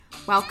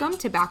Welcome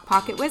to Back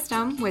Pocket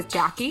Wisdom with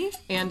Jackie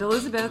and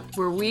Elizabeth,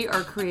 where we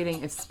are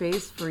creating a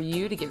space for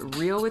you to get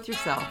real with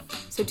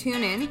yourself. So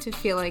tune in to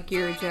feel like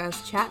you're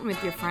just chatting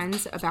with your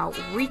friends about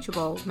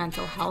reachable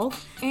mental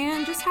health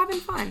and just having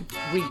fun.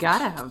 We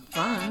gotta have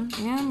fun.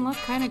 And look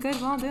kind of good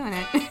while doing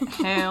it.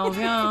 Hell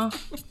yeah.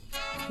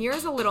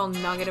 Here's a little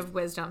nugget of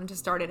wisdom to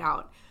start it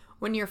out.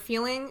 When you're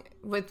feeling,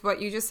 with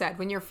what you just said,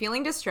 when you're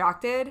feeling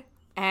distracted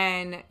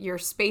and you're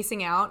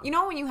spacing out, you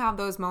know when you have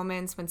those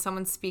moments when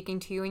someone's speaking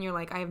to you and you're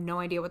like, I have no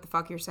idea what the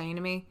fuck you're saying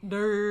to me?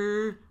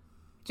 Durr.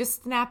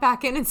 Just snap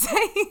back in and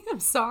say, I'm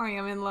sorry,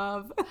 I'm in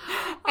love.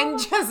 And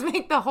just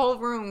make the whole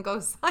room go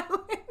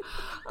silent.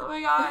 Oh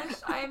my gosh,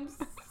 I'm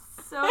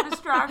so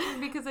distracted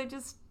because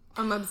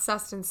I'm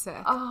obsessed and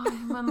sick. Oh,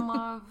 I'm in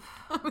love.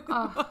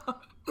 Oh.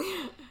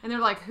 And they're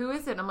like, who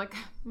is it? I'm like,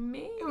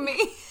 me.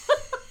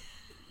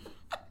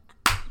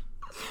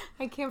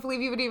 I can't believe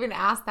you would even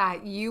ask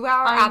that. You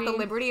are the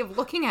liberty of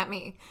looking at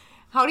me.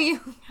 How do you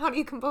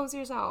compose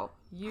yourself?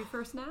 You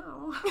first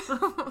now.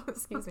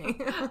 Excuse me.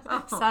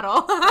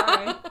 Settle.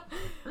 Sorry.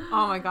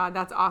 Oh my God,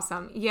 that's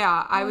awesome.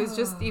 Yeah, I was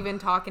just even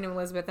talking to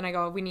Elizabeth and I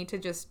go, we need to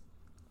just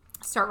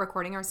start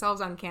recording ourselves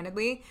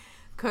uncandidly,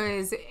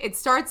 because it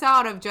starts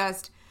out of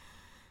just,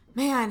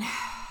 man,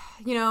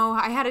 you know,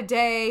 I had a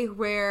day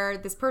where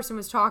this person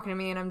was talking to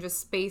me and I'm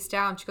just spaced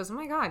out. And she goes, oh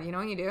my God, you know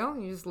what you do?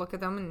 You just look at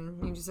them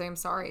and you just say, I'm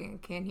sorry. I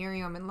can't hear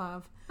you. I'm in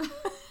love.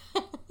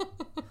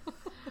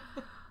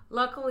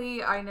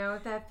 Luckily, I know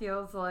what that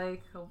feels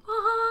like a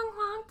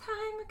long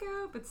time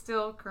ago, but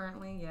still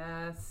currently,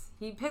 yes.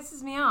 He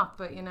pisses me off,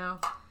 but you know,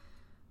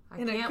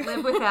 I can't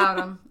live without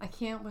him. I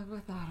can't live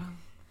without him.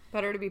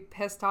 Better to be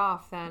pissed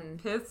off than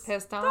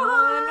pissed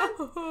on.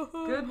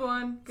 Good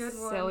one.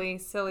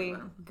 Silly,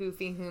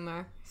 goofy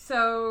humor.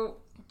 So,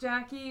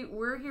 Jackie,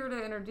 we're here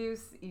to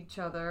introduce each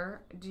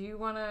other. Do you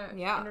want to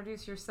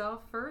introduce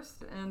yourself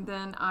first, and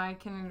then I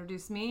can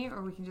introduce me,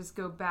 or we can just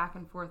go back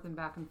and forth and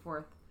back and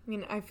forth? I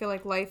mean, I feel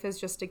like life is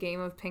just a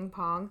game of ping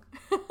pong.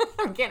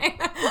 I'm kidding.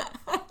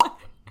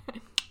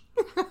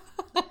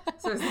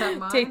 So is that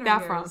mine? Take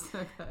that yours? from.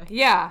 Okay.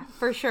 Yeah,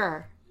 for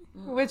sure.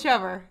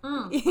 Whichever.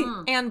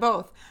 And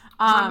both.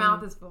 My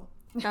mouth is full.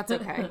 That's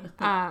okay.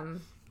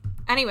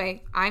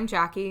 Anyway, I'm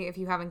Jackie. If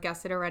you haven't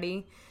guessed it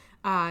already,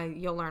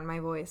 you'll learn my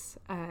voice.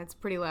 It's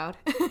pretty loud.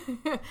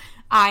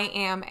 I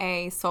am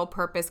a soul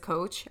purpose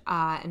coach.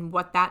 And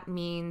what that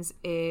means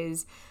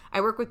is I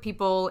work with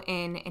people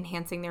in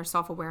enhancing their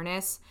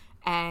self-awareness.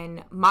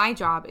 And my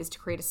job is to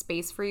create a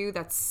space for you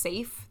that's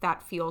safe,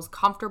 that feels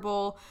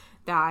comfortable,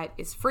 that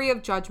is free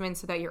of judgment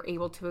so that you're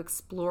able to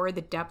explore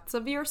the depths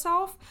of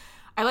yourself.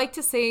 I like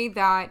to say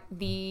that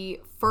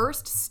the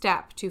first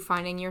step to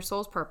finding your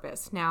soul's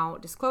purpose, now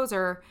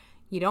disclosure,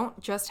 you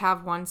don't just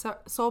have one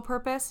soul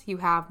purpose, you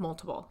have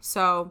multiple.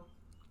 So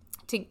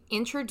to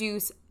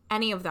introduce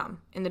any of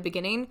them in the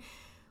beginning,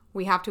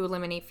 we have to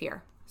eliminate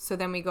fear. So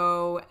then we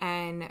go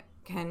and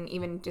can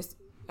even just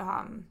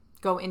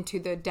go into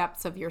the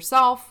depths of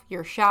yourself,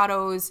 your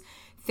shadows,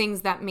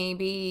 things that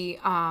maybe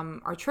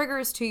are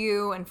triggers to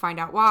you, and find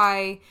out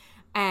why.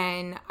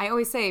 And I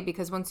always say,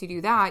 because once you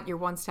do that, you're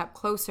one step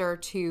closer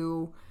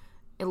to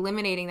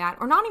eliminating that,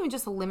 or not even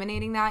just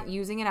eliminating that,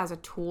 using it as a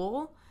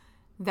tool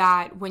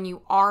that when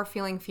you are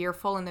feeling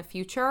fearful in the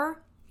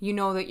future, you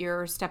know that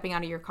you're stepping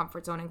out of your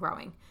comfort zone and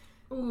growing.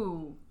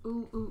 Ooh.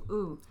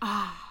 The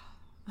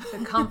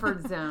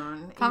comfort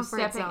zone.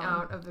 Stepping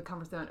out of the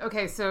comfort zone.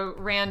 Okay, so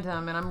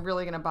random, and I'm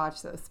really going to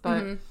botch this,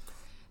 but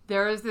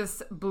there is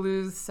this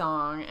blues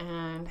song,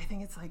 and I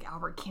think it's like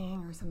Albert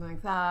King or something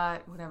like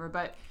that, whatever,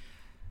 but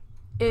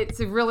it's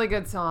a really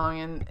good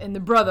song, and the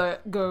brother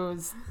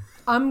goes,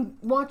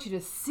 want you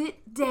to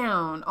sit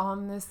down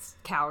on this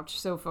couch,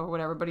 sofa,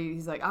 whatever, but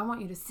he's like, I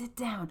want you to sit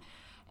down,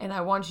 and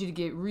I want you to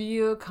get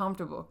real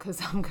comfortable,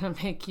 because I'm going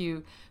to make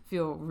you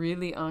feel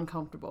really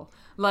uncomfortable.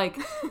 Like,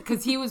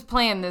 because he was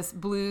playing this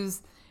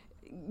blues,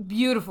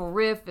 beautiful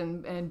riff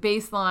and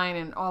bass line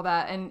and all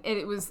that, and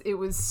it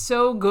was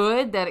so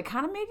good that it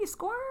kind of made you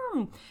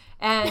squirm.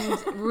 And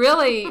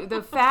really,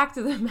 the fact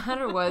of the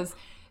matter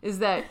is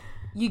that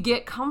you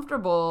get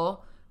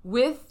comfortable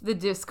with the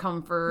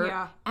discomfort,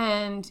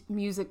 and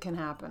music can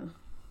happen.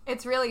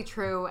 It's really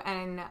true.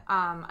 And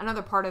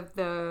another part of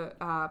the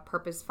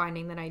purpose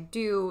finding that I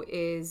do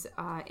is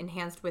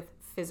enhanced with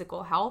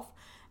physical health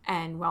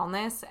and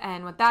wellness.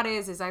 And what that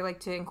is I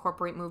like to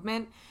incorporate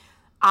movement.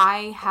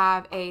 I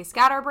have a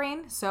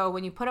scatterbrain, so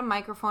when you put a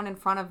microphone in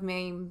front of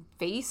my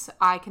face,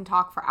 I can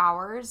talk for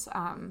hours.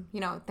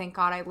 Thank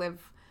God I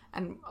live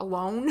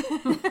alone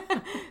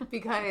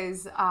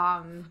because...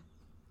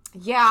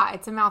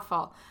 it's a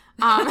mouthful.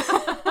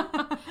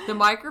 The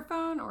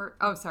microphone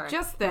sorry.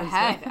 Just the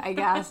head, I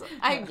guess.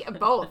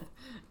 Both.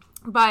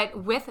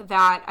 But with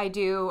that, I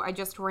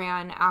just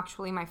ran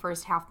actually my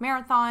first half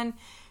marathon.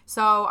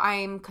 So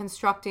I'm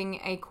constructing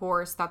a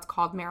course that's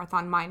called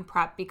Marathon Mind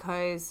Prep,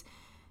 because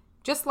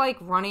just like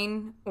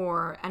running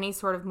or any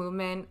sort of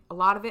movement, a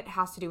lot of it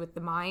has to do with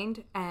the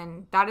mind.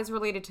 And that is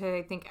related to,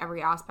 I think,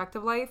 every aspect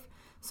of life.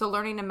 So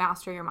learning to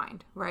master your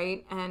mind,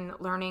 right? And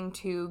learning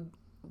to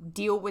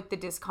deal with the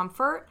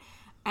discomfort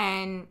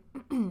and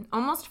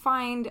almost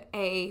find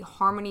a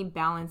harmony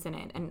balance in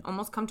it, and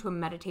almost come to a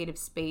meditative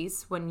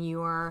space when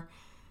you're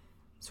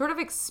sort of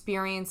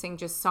experiencing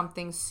just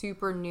something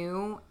super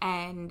new,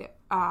 and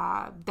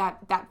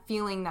that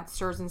feeling that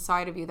stirs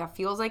inside of you that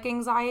feels like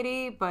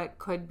anxiety but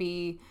could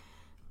be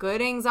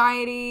good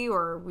anxiety,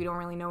 or we don't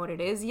really know what it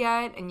is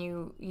yet, and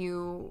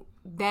you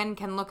then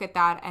can look at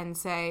that and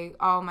say,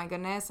 oh my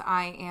goodness,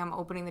 I am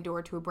opening the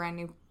door to a brand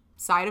new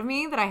side of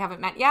me that I haven't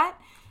met yet.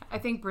 I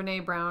think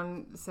Brene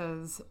Brown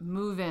says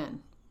move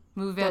in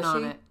Does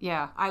on she? it.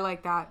 Yeah, I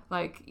like that.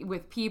 like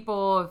with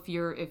people, if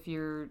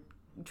you're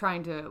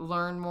trying to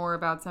learn more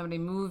about somebody,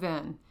 move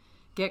in,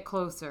 get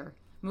closer,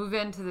 move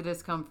into the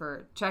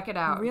discomfort, check it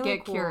out, Really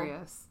get cool.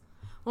 curious.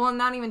 Well, and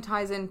that even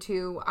ties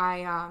into,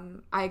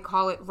 I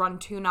call it run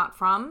to, not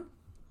from.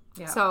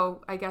 Yeah.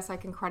 So I guess I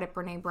can credit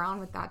Brene Brown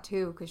with that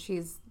too, because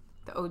she's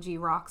the OG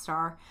rock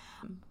star.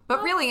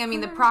 But really, I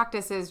mean, the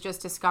practice is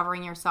just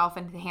discovering yourself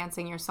and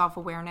enhancing your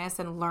self-awareness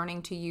and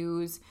learning to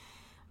use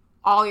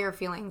all your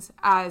feelings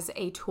as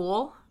a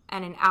tool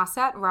and an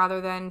asset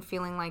rather than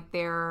feeling like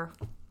they're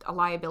a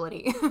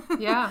liability.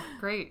 Yeah,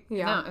 great.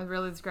 Yeah. No, it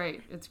really is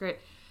great. It's great.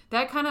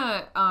 That kind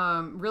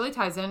of really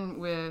ties in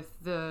with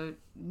the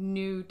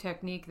new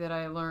technique that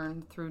I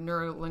learned through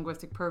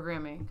neuro-linguistic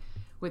programming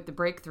with the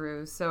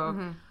breakthrough.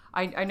 So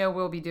I know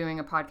we'll be doing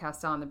a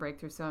podcast on the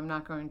breakthrough, so I'm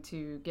not going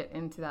to get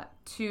into that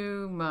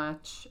too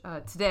much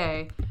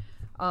today.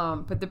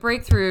 But the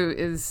breakthrough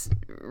is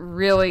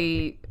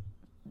really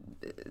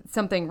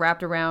something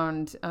wrapped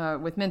around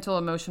with mental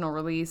emotional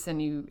release,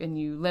 and you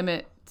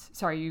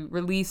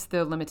release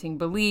the limiting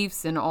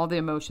beliefs and all the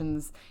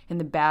emotions and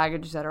the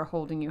baggage that are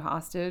holding you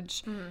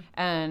hostage,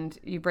 and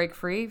you break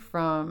free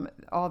from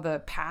all the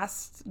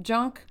past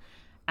junk,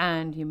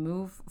 and you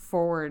move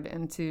forward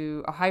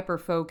into a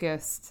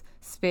hyper-focused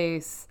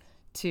space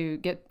to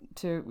get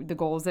to the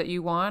goals that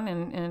you want,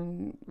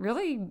 and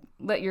really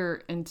let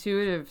your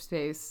intuitive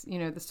space,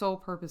 the soul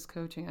purpose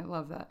coaching, I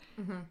love that.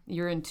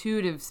 Your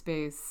intuitive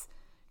space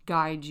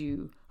guide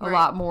you a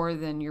lot more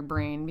than your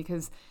brain,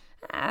 because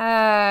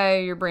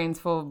your brain's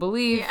full of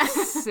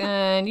beliefs,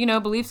 and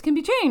beliefs can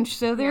be changed.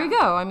 So there you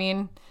go. I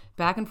mean,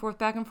 back and forth,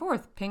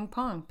 ping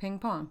pong.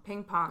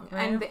 Right?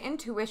 And the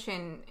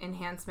intuition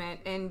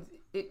enhancement, and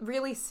it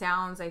really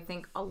sounds, I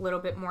think, a little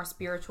bit more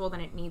spiritual than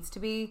it needs to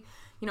be,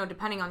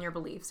 depending on your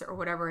beliefs or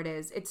whatever it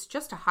is. It's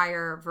just a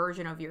higher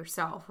version of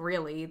yourself,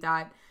 really,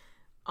 that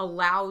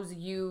allows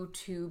you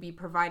to be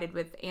provided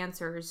with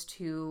answers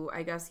to,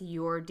 I guess,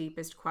 your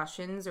deepest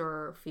questions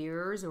or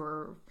fears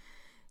or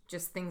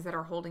just things that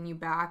are holding you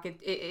back.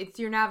 It's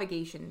your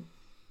navigation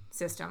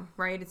system,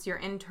 right? It's your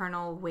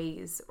internal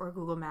Waze or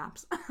Google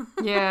Maps.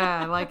 Yeah,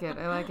 I like it.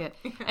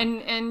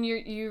 And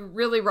you're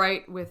really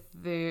right with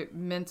the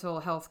mental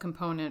health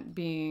component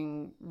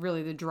being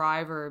really the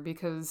driver,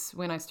 because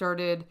when I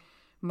started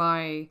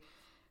my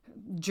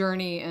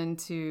journey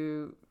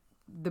into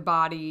the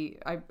body,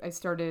 I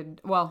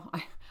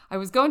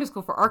was going to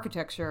school for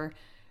architecture,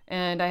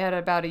 and I had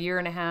about a year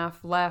and a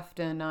half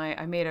left, and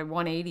I made a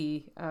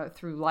 180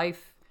 through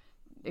life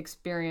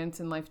experience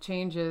and life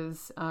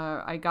changes.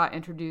 I got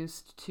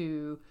introduced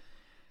to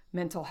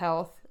mental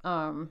health.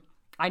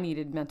 I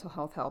needed mental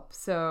health help,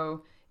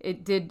 so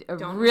it did a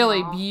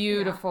really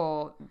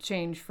beautiful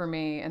change for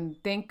me, and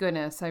thank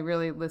goodness I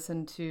really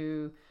listened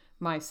to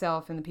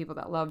myself and the people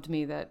that loved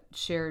me that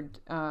shared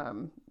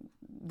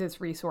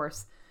this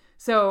resource.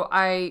 So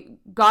I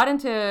got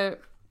into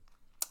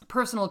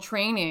personal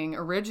training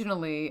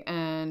originally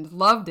and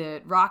loved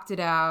it, rocked it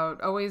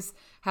out, always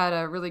had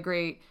a really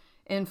great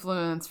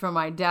influence from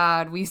my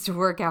dad. We used to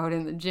work out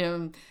in the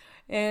gym,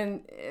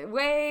 and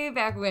way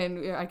back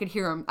when I could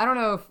hear him. I don't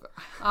know if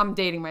I'm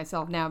dating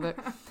myself now, but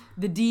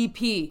the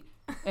DP,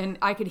 and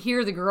I could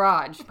hear the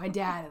garage. My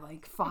dad at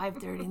like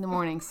 5:30 in the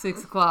morning,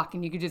 6 o'clock,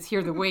 and you could just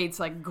hear the weights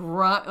like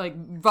grunt, like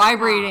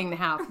vibrating the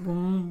house.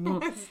 Boom,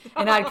 boom.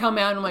 And I'd come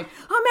out and I'm like,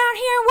 I'm out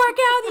here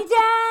working out with you,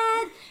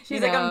 Dad.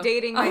 She's like, I'm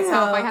dating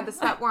myself. I had the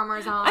sweat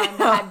warmers on,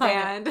 the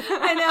headband.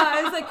 I know.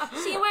 I was like,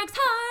 she works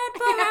hard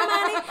for her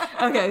money.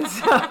 Okay,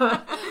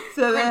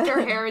 so then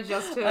her hair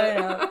adjusted. I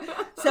know.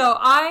 So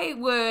I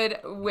would,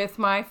 with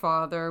my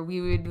father,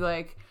 we would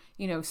like,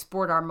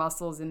 sport our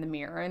muscles in the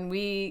mirror, and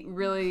we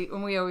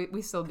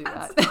still do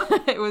that.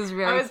 It was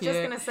very. I was cute.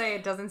 just gonna say,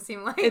 it doesn't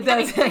seem like it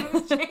does.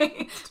 anything's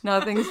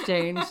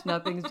changed.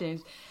 Nothing's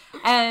changed.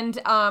 And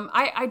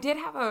I did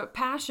have a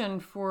passion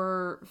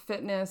for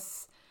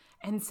fitness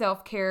and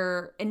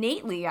self-care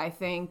innately, I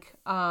think,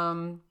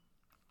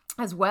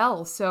 as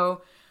well.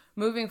 So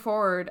moving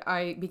forward,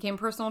 I became a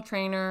personal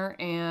trainer,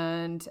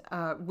 and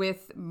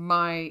with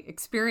my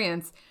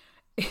experience,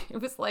 it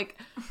was like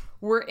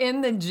we're in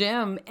the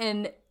gym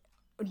and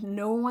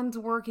no one's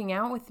working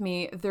out with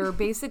me. They're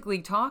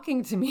basically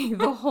talking to me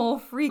the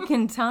whole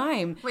freaking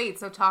time. Wait,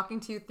 so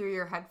talking to you through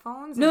your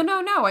headphones? No.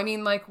 I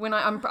mean, like when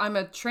I'm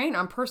a trainer,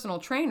 I'm a personal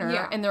trainer,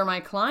 and they're my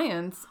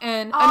clients,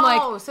 and I'm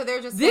like, so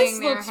they're just this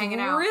sitting there looks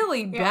hanging out.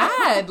 really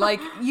bad. Like,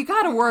 you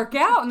got to work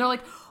out, and they're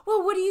like,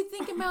 well, what do you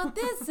think about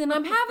this? And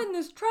I'm having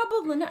this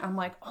trouble. And I'm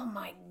like, oh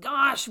my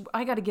gosh,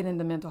 I got to get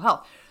into mental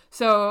health.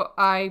 So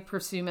I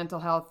pursue mental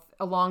health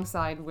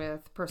alongside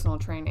with personal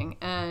training.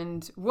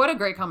 And what a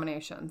great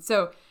combination.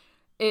 So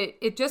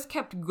it just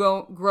kept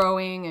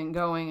growing and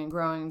going and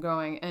growing and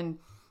going. And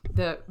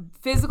the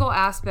physical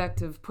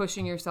aspect of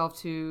pushing yourself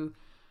to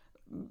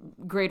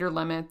greater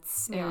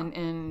limits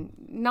and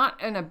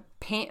not in a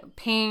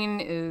pain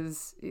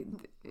is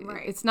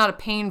right. It's not a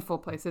painful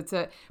place. It's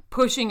a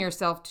pushing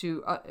yourself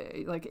to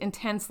like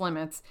intense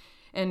limits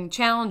and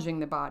challenging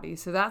the body.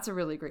 So that's a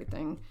really great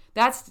thing.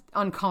 That's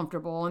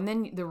uncomfortable. And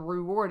then the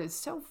reward is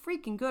so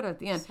freaking good at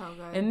the end. So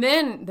good. And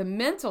then the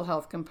mental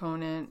health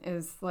component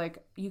is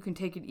like, you can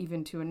take it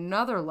even to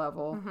another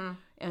level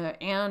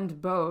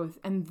and both.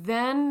 And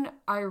then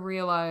I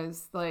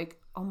realized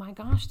like, oh my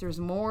gosh, there's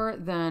more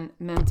than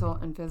mental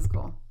and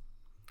physical.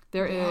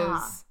 There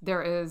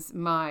is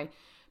my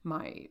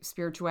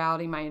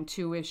spirituality, my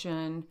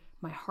intuition,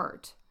 my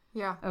heart.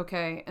 Yeah.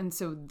 Okay. And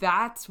so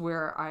that's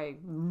where I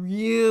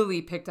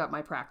really picked up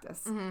my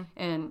practice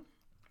and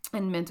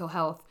mental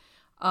health.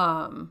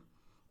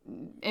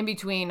 In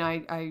between,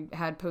 I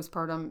had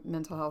postpartum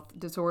mental health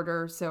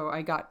disorder. So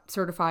I got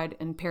certified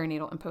in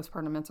perinatal and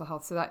postpartum mental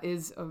health. So that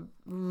is a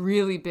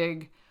really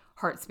big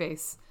heart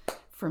space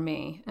for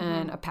me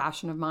and a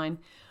passion of mine.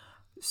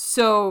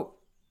 So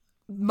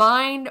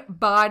mind,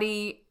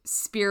 body,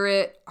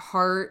 spirit,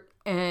 heart,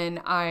 and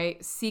I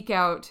seek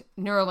out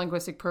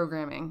neuro-linguistic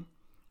programming.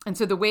 And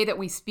so the way that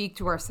we speak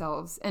to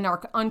ourselves and our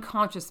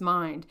unconscious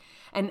mind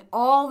and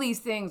all these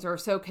things are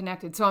so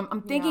connected. So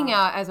I'm thinking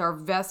as our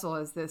vessel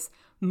as this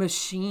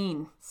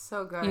machine.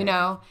 So good. You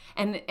know?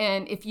 And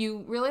if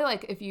you really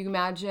if you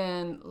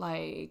imagine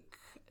like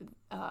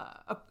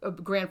a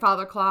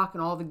grandfather clock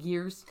and all the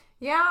gears.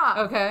 Yeah.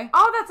 Okay.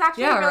 Oh, that's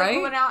actually really right?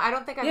 cool. Now, I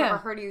don't think I've ever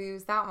heard you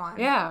use that one.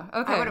 Yeah.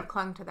 Okay. I would have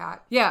clung to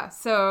that. Yeah.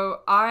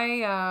 So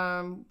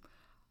I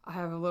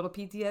have a little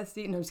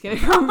PTSD. No, I'm just kidding.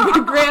 From my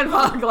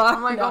grandfather clock.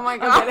 I'm like, oh my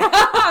God.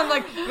 I'm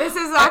like, this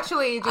is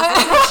actually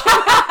just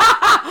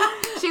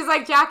She's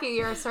like, Jackie,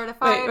 you're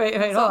certified.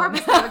 Wait, hold on.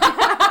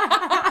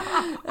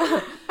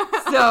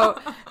 So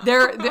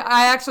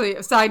I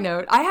actually, side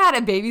note, I had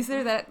a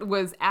babysitter that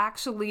was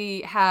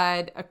actually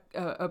had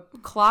a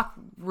clock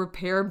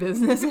repair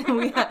business,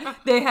 and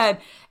they had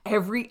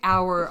every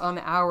hour on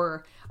the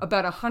hour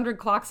about 100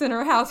 clocks in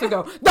her house would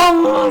go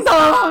dong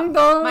dong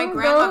dong. My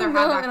grandmother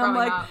had that and I'm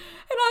growing like, up.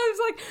 and I was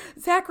like,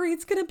 Zachary,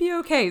 it's gonna be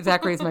okay.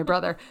 Zachary's my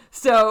brother,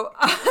 so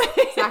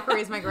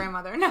Zachary's my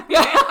grandmother. No.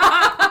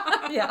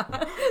 Yeah.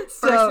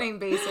 First name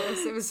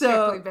basis. It was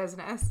strictly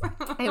business.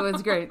 It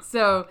was great.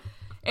 So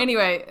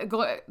anyway,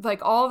 like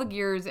all the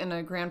gears in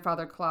a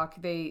grandfather clock,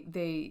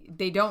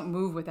 they don't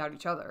move without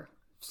each other.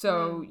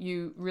 So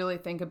you really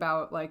think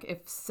about like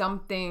if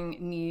something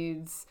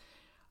needs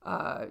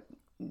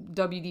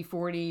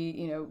WD-40,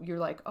 you know, you're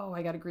like, oh,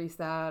 I got to grease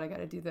that. I got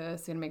to do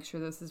this and make sure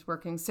this is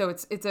working. So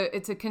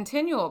it's a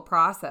continual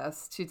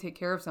process to take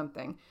care of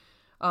something.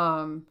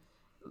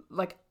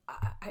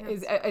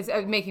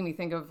 It's making me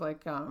think of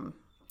like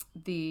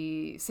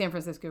the San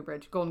Francisco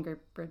Bridge, Golden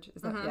Gate Bridge.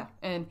 Is that yeah?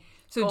 And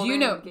so do you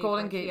know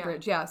Golden Gate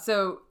Bridge? Yeah.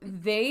 So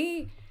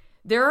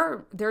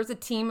there's a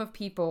team of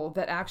people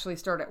that actually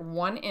start at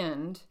one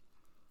end.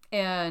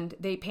 And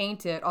they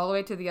paint it all the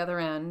way to the other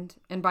end.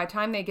 And by the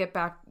time they get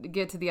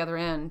to the other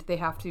end, they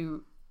have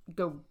to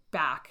go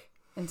back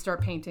and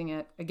start painting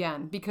it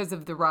again because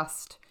of the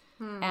rust.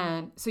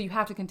 And so you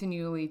have to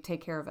continually take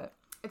care of it.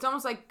 It's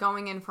almost like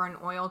going in for an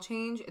oil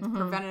change. It's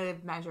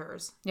preventative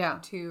measures. Yeah.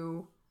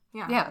 To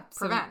So,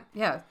 prevent.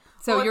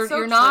 So well,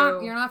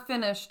 you're not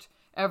finished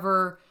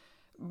ever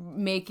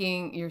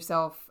making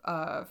yourself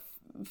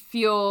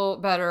feel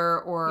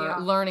better or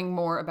learning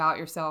more about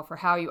yourself or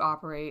how you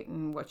operate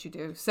and what you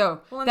do.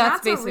 So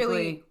that's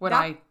basically what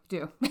I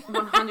do.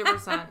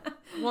 100%.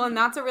 Well, and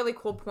that's a really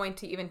cool point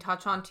to even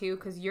touch on too,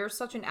 because you're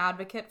such an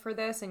advocate for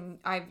this, and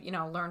I've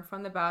learned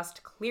from the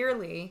best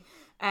clearly.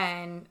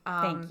 And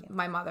Thank you.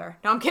 My mother.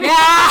 No, I'm kidding.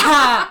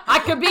 Yeah, I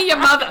could be your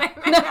mother.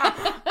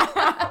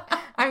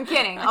 I'm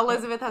kidding.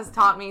 Elizabeth has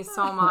taught me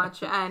so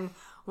much, and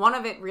one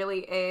of it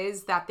really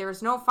is that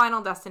there's no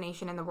final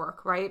destination in the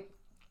work, right?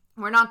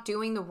 We're not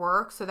doing the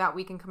work so that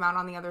we can come out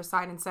on the other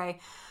side and say,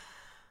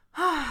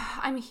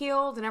 I'm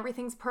healed and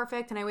everything's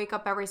perfect and I wake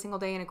up every single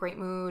day in a great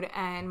mood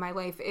and my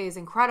life is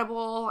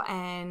incredible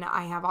and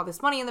I have all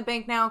this money in the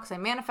bank now because I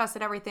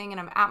manifested everything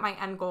and I'm at my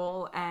end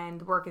goal and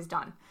the work is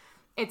done.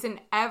 It's an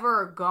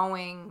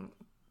ever-going,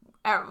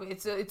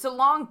 it's a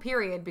long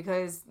period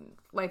because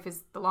life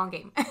is the long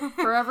game.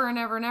 Forever and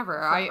ever and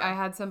ever. I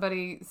had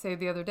somebody say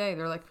the other day,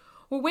 they're like,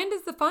 well, when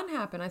does the fun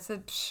happen? I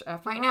said,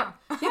 after right now.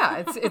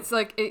 Yeah, it's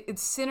like,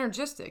 it's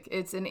synergistic.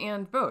 It's an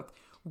and both.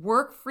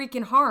 Work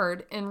freaking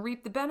hard and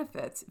reap the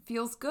benefits. It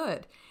feels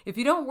good. If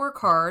you don't work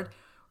hard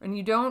and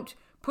you don't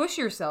push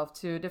yourself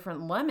to a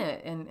different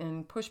limit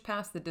and push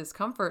past the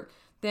discomfort,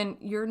 then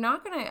you're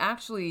not going to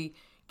actually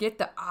get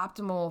the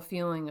optimal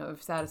feeling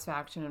of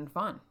satisfaction and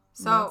fun.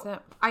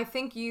 So I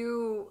think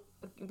you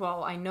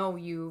well, I know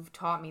you've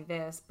taught me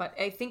this, but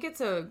I think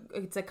it's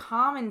a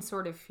common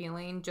sort of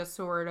feeling, just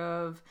sort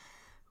of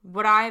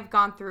what I've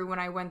gone through when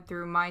I went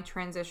through my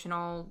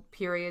transitional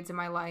periods in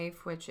my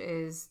life, which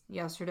is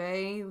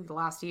yesterday,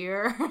 last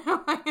year,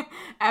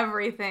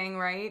 everything,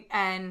 right?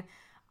 And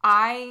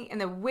in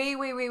the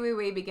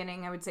way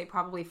beginning, I would say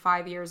probably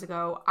 5 years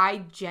ago,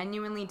 I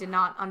genuinely did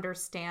not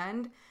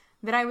understand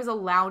that I was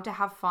allowed to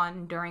have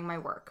fun during my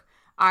work.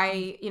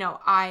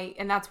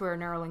 And that's where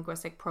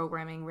neurolinguistic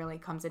programming really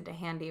comes into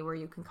handy, where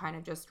you can kind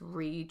of just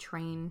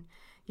retrain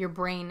your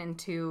brain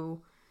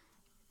into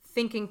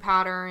thinking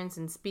patterns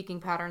and speaking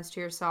patterns to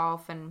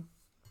yourself, and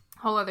a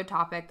whole other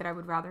topic that I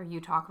would rather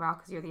you talk about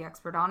because you're the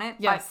expert on it.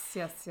 Yes.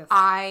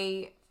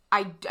 I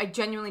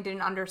genuinely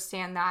didn't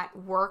understand that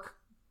work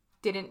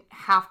didn't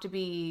have to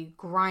be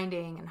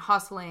grinding and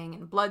hustling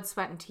and blood,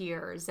 sweat, and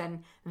tears,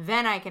 and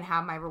then I can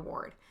have my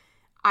reward.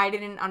 I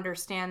didn't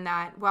understand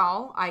that,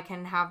 well, I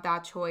can have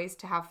that choice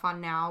to have fun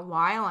now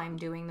while I'm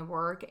doing the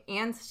work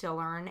and still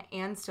earn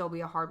and still be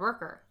a hard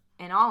worker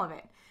and all of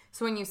it.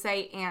 So when you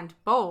say and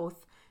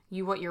both,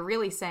 what you're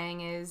really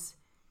saying is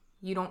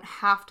you don't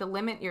have to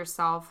limit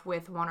yourself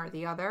with one or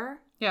the other.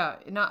 Yeah,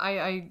 no,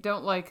 I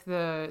don't like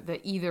the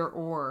either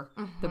or,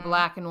 the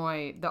black and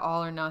white, the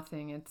all or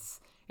nothing.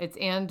 It's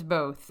and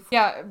both.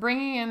 Yeah,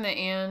 bringing in the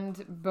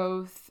and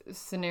both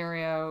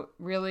scenario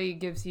really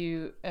gives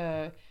you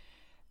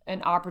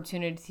an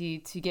opportunity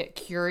to get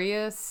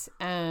curious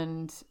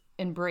and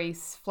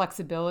embrace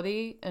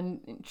flexibility,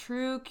 and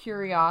true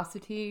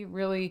curiosity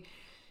really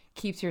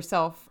keeps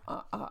yourself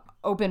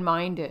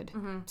open-minded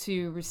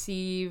to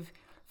receive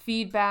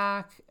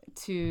feedback,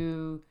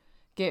 to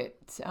get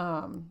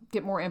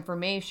more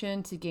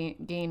information, to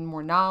gain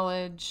more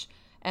knowledge,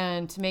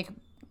 and to make,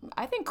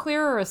 I think,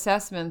 clearer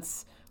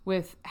assessments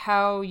with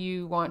how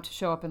you want to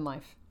show up in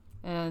life.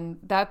 And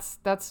that's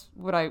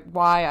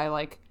why I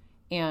like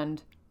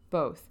and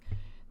both.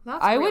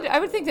 I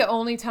would think the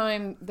only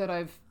time that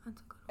I've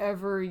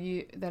ever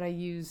that I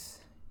use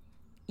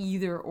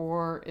either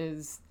or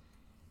is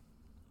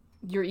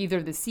you're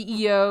either the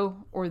CEO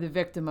or the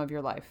victim of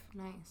your life.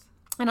 Nice.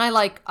 And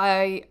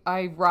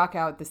I rock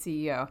out the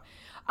CEO.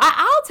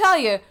 I'll tell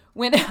you,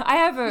 when I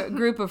have a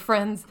group of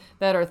friends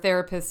that are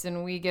therapists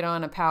and we get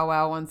on a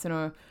powwow once in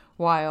a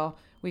while,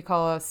 we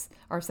call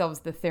ourselves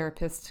the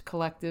Therapist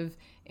Collective.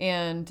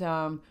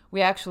 And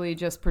we actually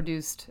just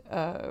produced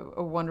a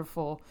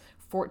wonderful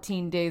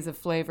 14 Days of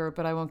Flavor,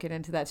 but I won't get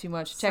into that too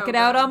much. Check it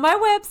out on my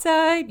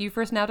website,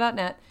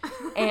 youfirstnow.net.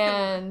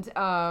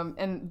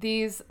 And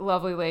these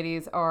lovely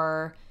ladies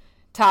are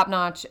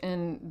top-notch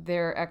in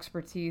their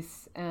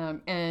expertise.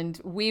 And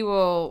we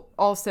will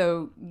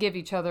also give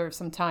each other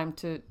some time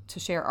to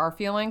share our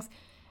feelings.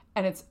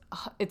 And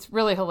it's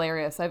really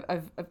hilarious.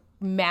 I've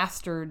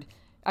mastered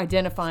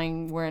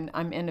identifying when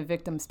I'm in a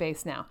victim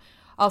space now.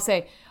 I'll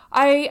say,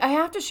 I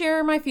have to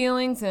share my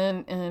feelings,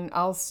 and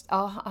I'll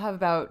have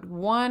about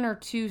 1 or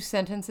 2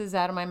 sentences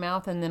out of my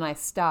mouth, and then I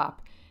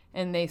stop,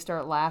 and they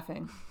start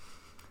laughing.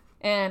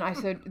 And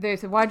they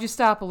said, why'd you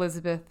stop,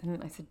 Elizabeth?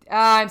 And I said,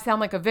 I sound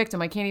like a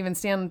victim. I can't even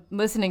stand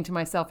listening to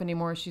myself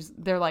anymore.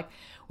 They're like,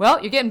 well,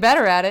 you're getting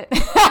better at it.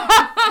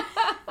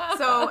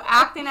 So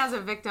acting as a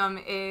victim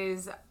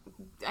is,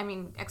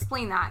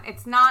 explain that.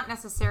 It's not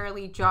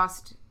necessarily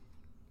just,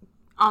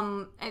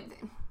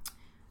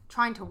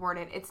 trying to word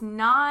it. It's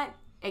not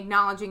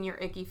acknowledging your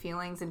icky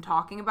feelings and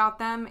talking about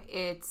them.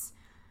 It's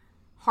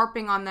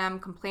harping on them,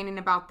 complaining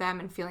about them,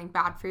 and feeling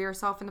bad for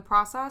yourself in the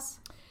process.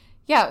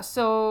 Yeah,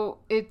 so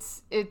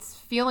it's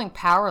feeling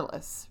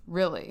powerless,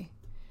 really,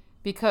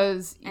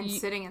 because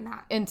sitting in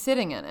that, and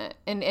sitting in it,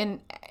 and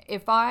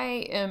if I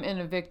am in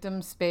a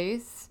victim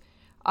space,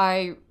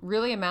 I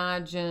really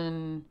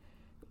imagine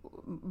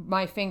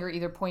my finger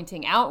either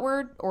pointing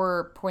outward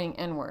or pointing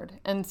inward.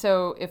 And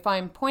so if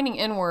I'm pointing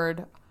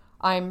inward,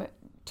 I'm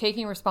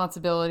taking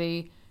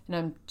responsibility and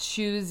I'm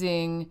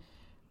choosing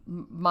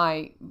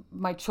my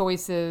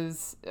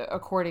choices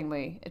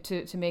accordingly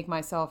to make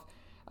myself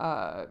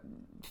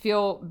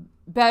feel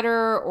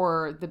better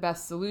or the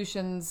best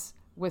solutions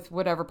with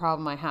whatever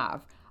problem I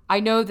have.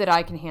 I know that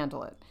I can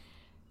handle it.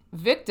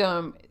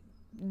 Victim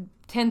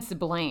tends to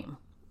blame.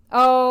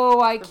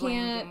 Oh, I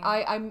can't.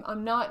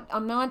 I'm not.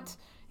 I'm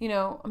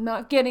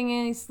not getting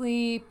any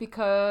sleep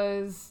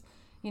because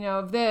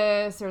of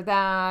this or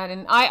that.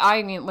 And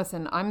I mean,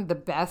 listen, I'm the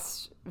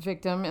best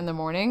victim in the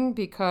morning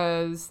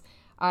because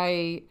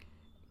I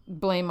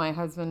blame my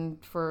husband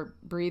for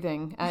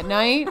breathing at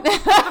night.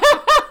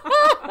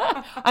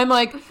 I'm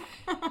like,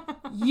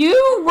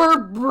 you were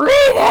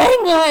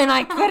breathing and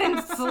I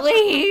couldn't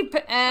sleep,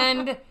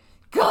 and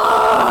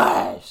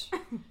gosh,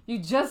 you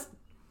just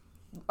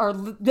are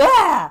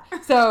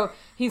so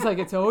he's like,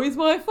 it's always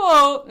my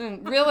fault.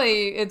 And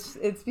really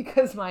it's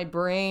because my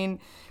brain,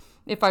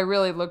 if I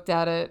really looked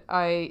at it,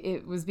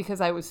 it was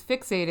because I was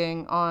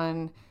fixating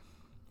on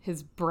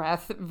his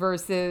breath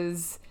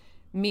versus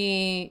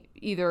me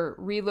either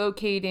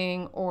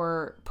relocating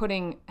or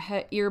putting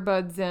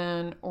earbuds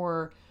in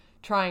or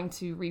trying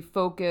to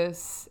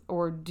refocus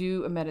or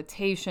do a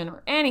meditation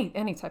or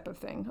any type of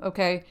thing,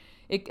 okay?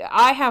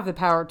 I have the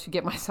power to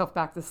get myself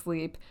back to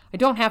sleep. I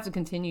don't have to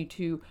continue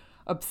to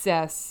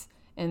obsess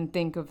and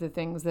think of the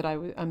things that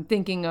I'm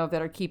thinking of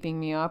that are keeping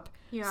me up.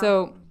 Yeah.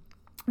 So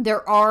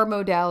there are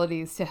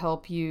modalities to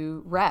help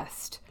you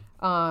rest.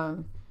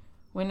 When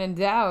in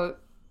doubt,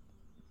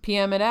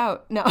 PM it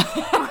out. No.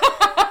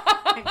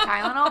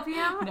 Tylenol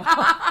PM? No.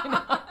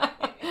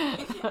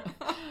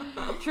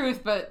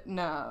 Truth, but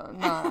no,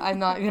 I'm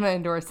not going to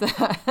endorse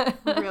that.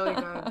 Really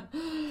good.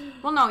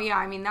 Well, no, yeah,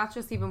 I mean, that's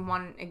just even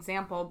one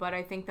example, but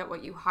I think that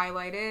what you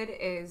highlighted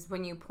is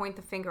when you point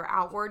the finger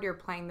outward, you're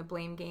playing the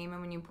blame game,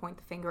 and when you point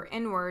the finger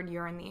inward,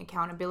 you're in the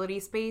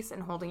accountability space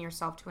and holding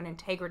yourself to an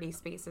integrity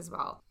space as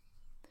well.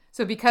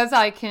 So because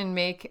I can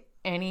make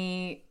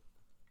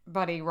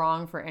anybody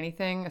wrong for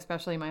anything,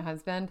 especially my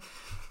husband,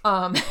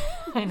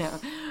 I know.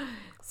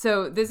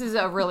 So this is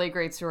a really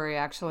great story,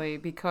 actually,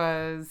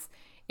 because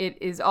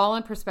it is all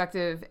in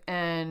perspective,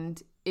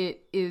 and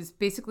it is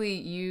basically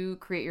you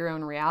create your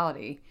own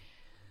reality.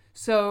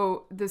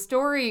 So the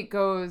story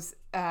goes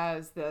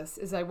as this,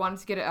 is I wanted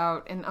to get it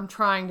out, and I'm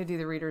trying to do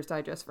the Reader's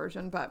Digest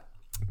version, but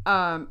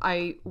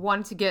I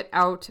wanted to get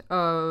out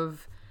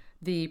of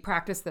the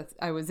practice that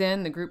I was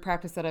in, the group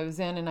practice that I was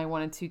in, and I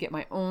wanted to get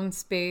my own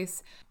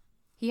space.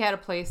 He had a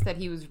place that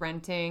he was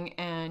renting,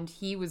 and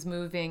he was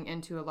moving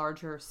into a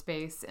larger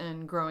space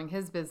and growing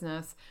his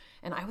business.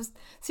 And I was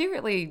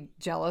secretly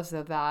jealous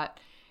of that.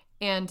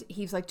 And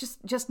he's like,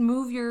 just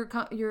move your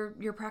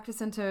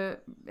practice into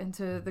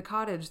the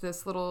cottage,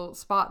 this little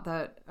spot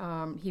that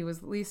he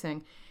was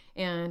leasing.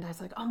 And I was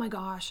like, oh my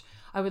gosh,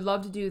 I would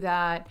love to do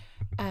that.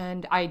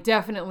 And I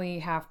definitely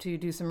have to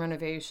do some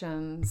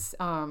renovations.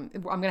 I'm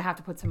going to have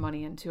to put some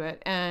money into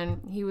it.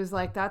 And he was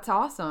like, that's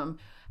awesome.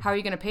 How are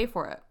you going to pay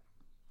for it?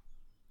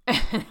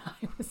 And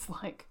I was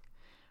like,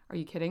 are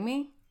you kidding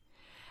me?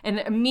 And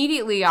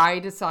immediately I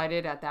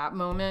decided at that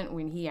moment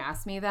when he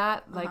asked me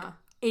that, like,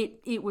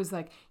 it was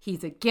like,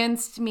 he's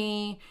against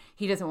me.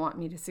 He doesn't want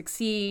me to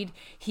succeed.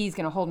 He's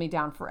going to hold me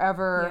down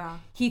forever. Yeah.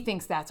 He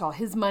thinks that's all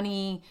his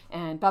money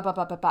and blah, blah,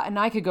 blah, blah, blah. And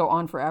I could go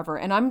on forever.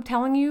 And I'm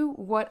telling you,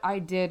 what I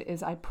did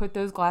is I put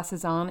those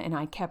glasses on and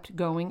I kept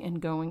going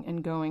and going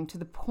and going to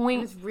the point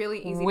it was really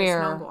easy to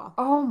snowball.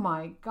 Oh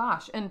my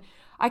gosh. And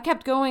I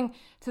kept going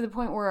to the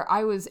point where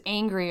I was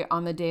angry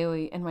on the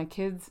daily, and my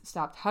kids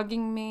stopped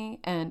hugging me,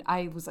 and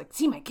I was like,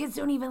 see, my kids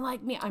don't even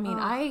like me. I mean,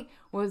 I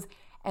was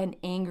an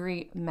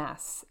angry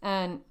mess,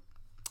 and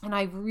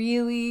I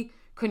really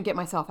couldn't get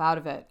myself out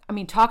of it. I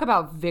mean, talk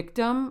about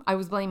victim. I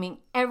was blaming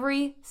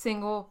every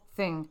single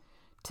thing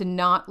to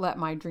not let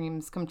my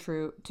dreams come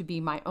true, to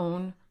be my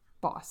own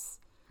boss.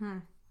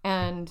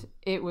 And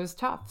it was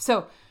tough.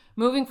 So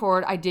moving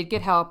forward, I did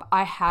get help.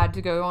 I had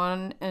to go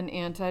on an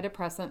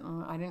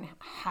antidepressant. I didn't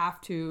have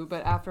to,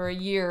 but after a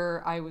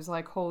year, I was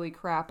like, holy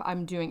crap,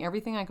 I'm doing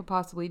everything I could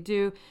possibly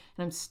do,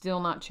 and I'm still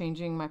not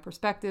changing my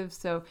perspective.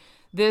 So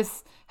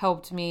this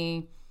helped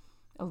me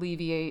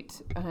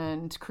alleviate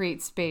and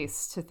create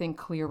space to think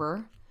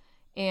clearer.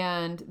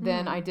 And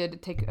then I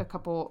did take a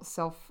couple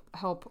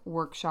self-help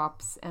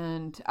workshops,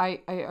 and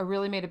I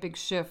really made a big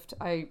shift.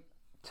 I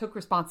took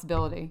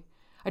responsibility.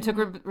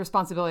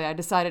 I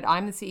decided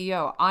I'm the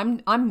CEO.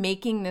 I'm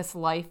making this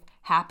life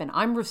happen.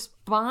 I'm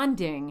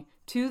responding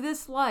to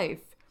this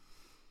life,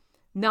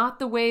 not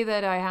the way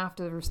that I have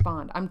to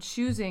respond. I'm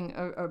choosing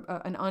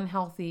an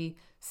unhealthy,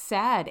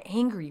 sad,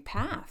 angry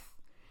path.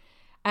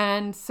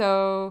 And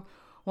so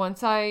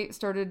once I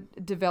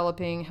started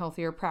developing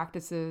healthier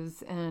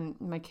practices and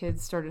my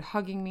kids started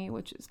hugging me,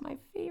 which is my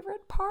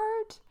favorite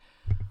part.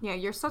 Yeah,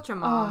 you're such a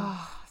mom.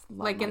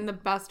 Like in the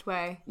best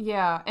way.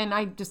 Yeah. And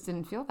I just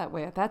didn't feel that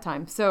way at that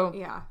time. So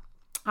yeah,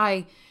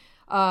 I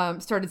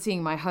started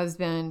seeing my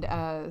husband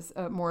as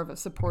more of a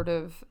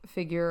supportive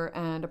figure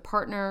and a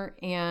partner.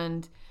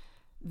 And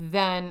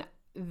then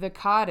the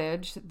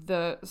cottage,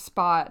 the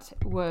spot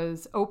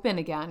was open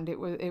again.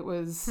 It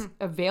was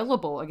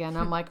available again.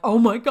 I'm like, oh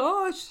my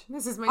gosh,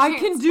 this is my chance. I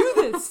can do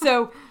this.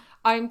 So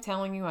I'm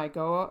telling you, I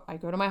go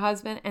to my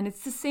husband, and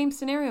it's the same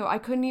scenario. I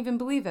couldn't even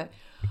believe it.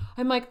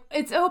 I'm like,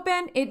 it's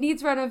open. It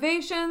needs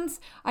renovations.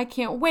 I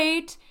can't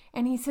wait.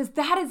 And he says,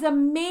 that is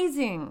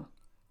amazing.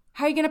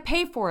 How are you going to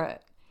pay for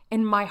it?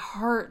 And my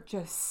heart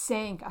just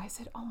sank. I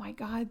said, oh my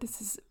God,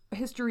 this is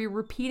history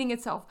repeating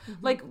itself.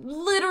 Like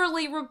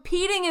literally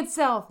repeating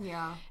itself.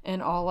 Yeah.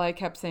 And all I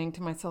kept saying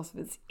to myself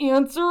is,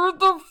 answer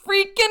the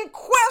freaking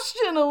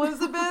question,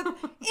 Elizabeth.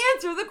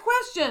 Answer the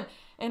question.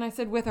 And I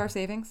said, with our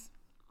savings.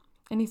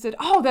 And he said,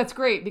 oh, that's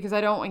great, because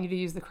I don't want you to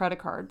use the credit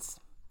cards.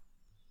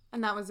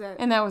 And that was it.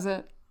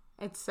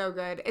 It's so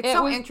good. It's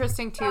so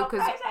interesting, too,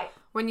 because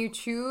when you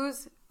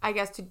choose, I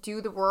guess, to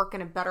do the work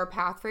and a better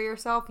path for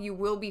yourself, you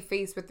will be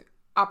faced with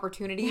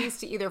opportunities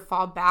to either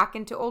fall back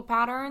into old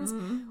patterns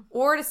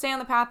or to stay on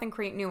the path and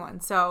create new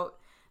ones. So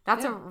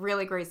that's a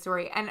really great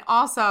story. And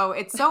also,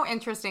 it's so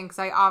interesting because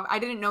I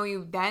didn't know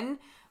you then,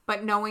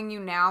 but knowing you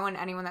now and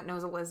anyone that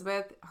knows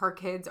Elizabeth, her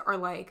kids are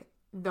like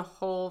the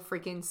whole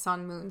freaking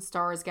sun, moon,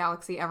 stars,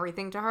 galaxy,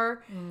 everything to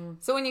her.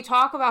 So when you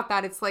talk about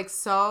that, it's like,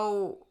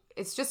 so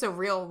it's just a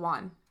real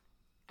one.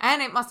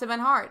 And it must have been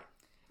hard.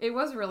 It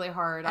was really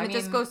hard. And it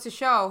just goes to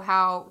show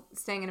how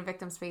staying in a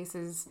victim space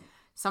is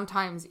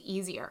sometimes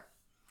easier.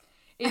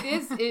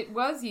 It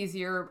was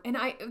easier. And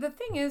the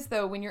thing is,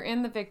 though, when you're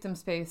in the victim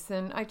space,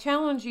 and I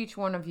challenge each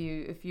one of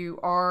you, if you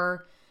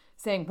are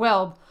saying,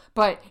 well,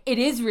 but it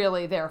is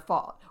really their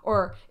fault,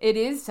 or it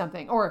is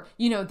something, or,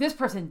 this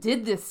person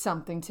did this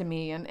something to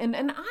me.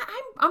 And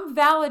I'm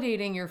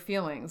validating your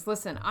feelings.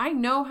 Listen, I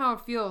know how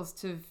it feels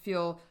to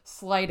feel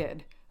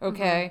slighted,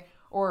 okay?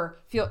 Or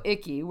feel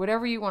icky,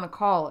 whatever you want to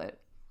call it.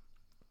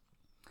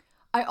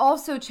 I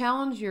also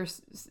challenge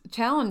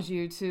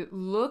you to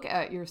look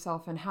at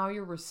yourself and how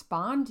you're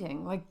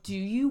responding. Like, do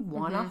you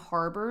want to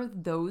harbor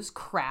those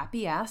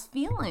crappy ass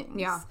feelings?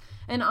 Yeah.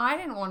 And I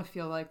didn't want to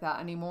feel like that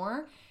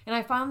anymore. And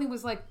I finally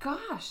was like,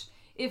 gosh,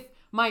 if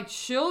my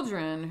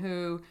children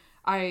who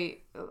I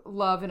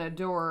love and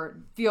adore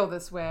feel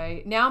this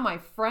way, now my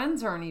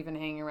friends aren't even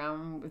hanging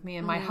around with me,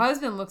 and my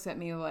husband looks at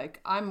me like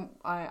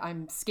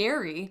I'm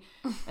scary.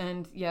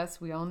 And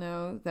yes, we all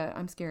know that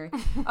I'm scary.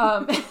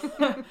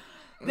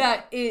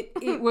 That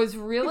it was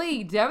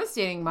really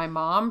devastating. My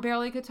mom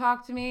barely could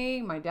talk to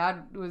me. My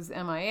dad was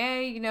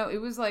MIA.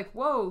 It was like,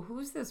 whoa,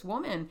 who's this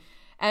woman?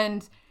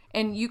 And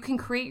you can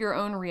create your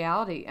own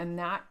reality, and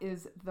that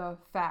is the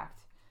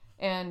fact.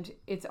 And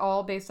it's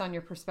all based on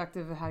your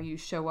perspective of how you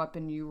show up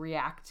and you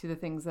react to the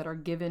things that are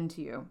given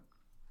to you.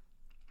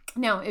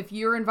 Now, if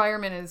your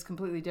environment is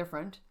completely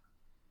different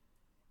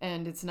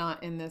and it's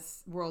not in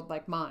this world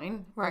like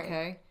mine, right.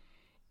 Okay,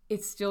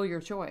 it's still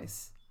your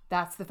choice.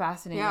 That's the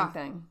fascinating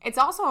thing.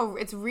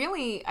 It's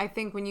really, I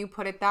think when you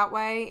put it that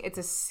way, it's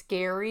a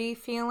scary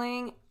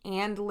feeling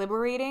and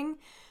liberating.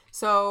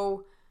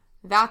 So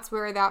that's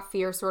where that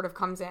fear sort of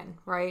comes in,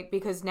 right?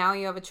 Because now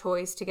you have a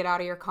choice to get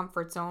out of your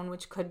comfort zone,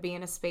 which could be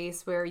in a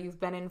space where you've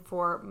been in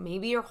for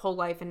maybe your whole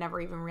life and never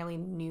even really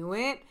knew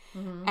it,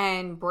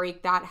 and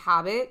break that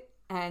habit.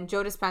 And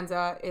Joe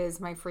Dispenza is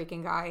my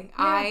freaking guy. Yeah.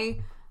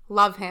 I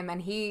love him,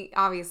 and he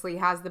obviously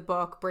has the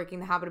book Breaking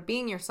the Habit of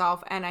Being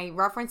Yourself, and I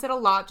reference it a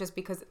lot just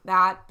because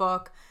that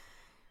book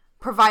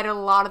provided a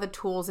lot of the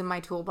tools in my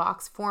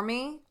toolbox for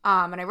me,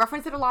 and I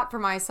reference it a lot for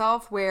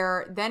myself,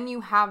 where then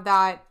you have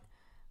that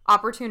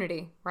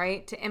opportunity,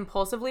 right, to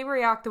impulsively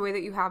react the way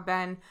that you have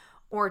been,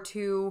 or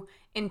to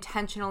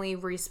intentionally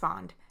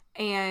respond.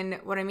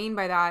 And what I mean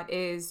by that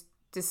is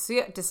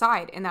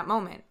decide in that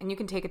moment, and you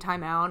can take a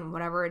time out and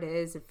whatever it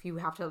is if you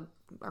have to,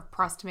 are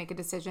pressed to make a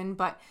decision,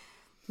 but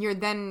you're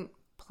then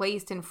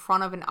placed in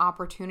front of an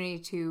opportunity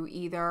to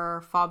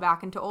either fall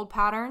back into old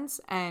patterns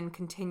and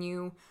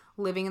continue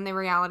living in the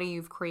reality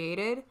you've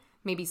created,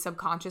 maybe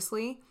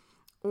subconsciously,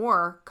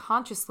 or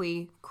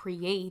consciously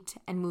create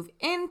and move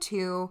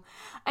into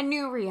a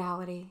new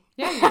reality.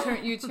 Yeah,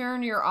 you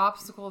turn your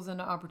obstacles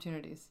into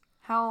opportunities.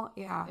 Hell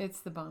yeah.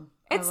 It's the bomb.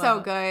 It's so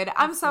good.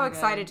 I'm so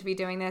excited to be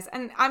doing this.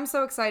 And I'm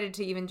so excited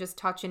to even just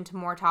touch into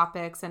more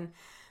topics and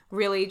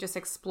really just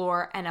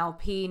explore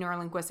NLP,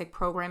 neuro-linguistic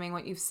programming,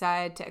 what you've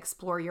said, to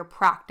explore your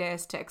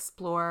practice, to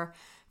explore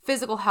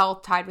physical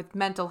health tied with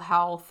mental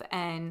health,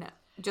 and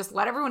just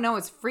let everyone know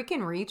it's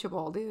freaking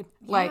reachable, dude.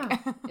 Yeah,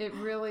 it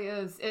really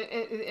is.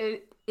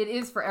 It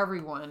is for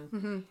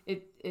everyone.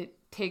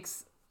 It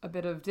takes a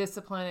bit of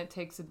discipline. It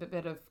takes a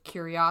bit of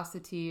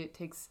curiosity. It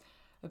takes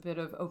a bit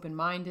of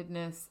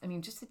open-mindedness. I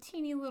mean, just a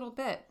teeny little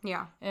bit.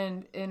 Yeah.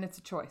 And it's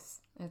a choice.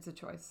 It's a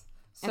choice.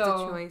 So, it's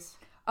a choice.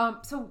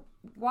 So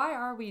why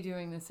are we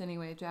doing this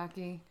anyway,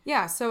 Jackie?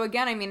 Yeah. So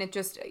again, I mean, it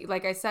just,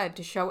 like I said,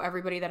 to show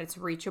everybody that it's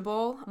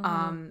reachable.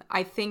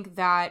 I think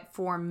that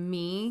for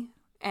me,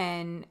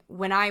 and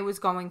when I was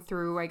going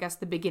through, I guess,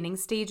 the beginning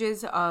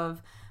stages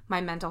of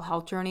my mental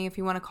health journey, if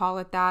you want to call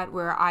it that,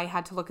 where I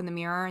had to look in the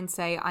mirror and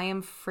say, I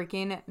am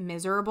freaking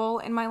miserable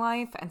in my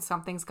life and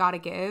something's got to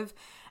give.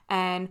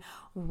 And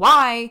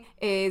why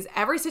is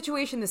every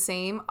situation the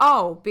same?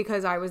 Oh,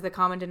 because I was the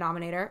common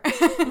denominator.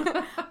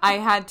 I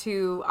had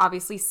to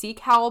obviously seek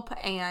help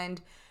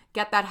and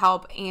get that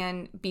help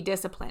and be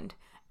disciplined.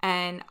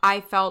 And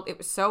I felt it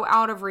was so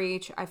out of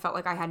reach. I felt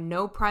like I had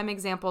no prime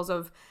examples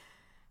of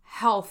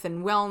health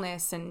and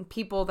wellness and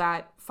people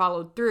that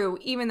followed through.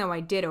 Even though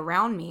I did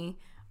around me,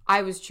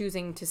 I was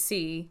choosing to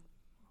see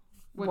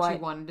what you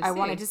wanted to see. I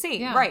wanted to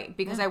see, right?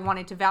 Because I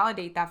wanted to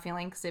validate that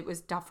feeling because it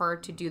was tougher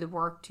to do the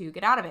work to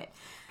get out of it.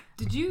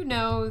 Did you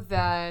know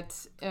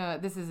that,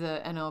 this is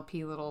a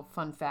NLP little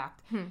fun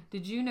fact.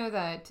 Did you know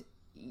that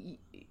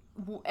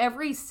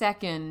every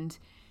second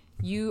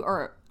you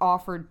are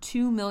offered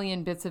 2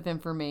 million bits of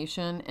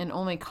information, and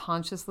only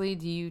consciously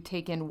do you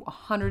take in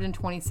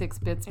 126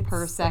 bits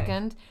per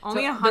second?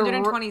 Only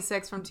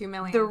 126 from 2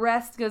 million. The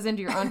rest goes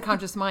into your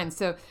unconscious mind.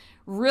 So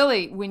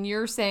really, when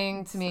you're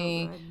saying to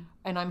me,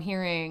 and I'm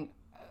hearing,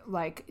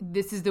 like,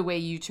 this is the way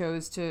you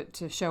chose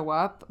to show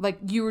up, like,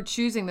 you were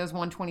choosing those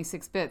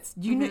 126 bits.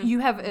 You know, you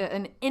have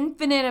an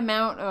infinite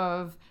amount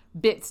of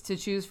bits to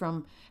choose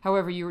from.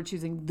 However, you were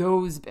choosing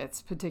those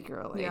bits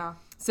particularly. Yeah.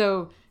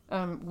 So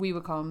we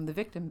would call them the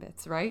victim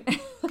bits, right?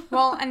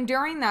 Well, and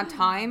during that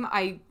time,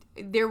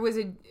 there was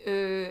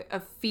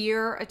a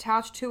fear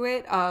attached to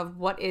it of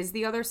what is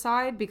the other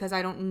side, because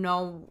I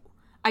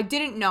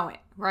didn't know it,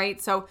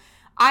 right? So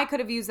I could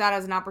have used that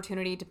as an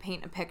opportunity to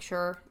paint a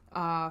picture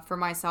for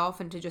myself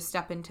and to just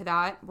step into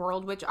that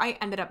world, which I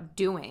ended up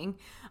doing.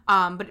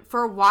 But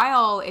for a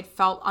while, it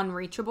felt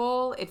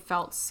unreachable. It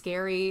felt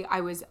scary.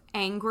 I was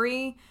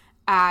angry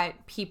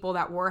at people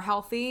that were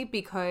healthy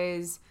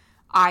because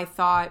I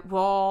thought,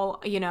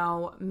 well,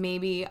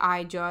 maybe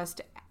I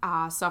just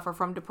suffer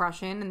from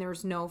depression and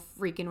there's no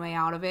freaking way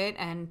out of it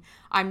and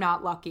I'm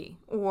not lucky.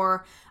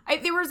 Or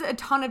there was a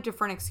ton of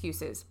different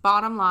excuses.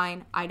 Bottom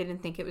line, I didn't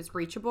think it was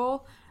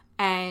reachable.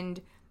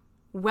 And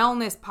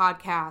wellness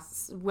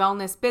podcasts,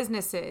 wellness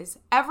businesses,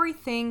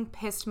 everything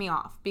pissed me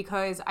off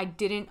because I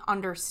didn't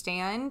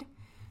understand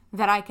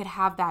that I could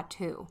have that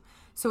too.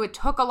 So it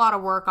took a lot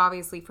of work,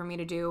 obviously, for me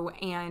to do,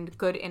 and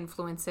good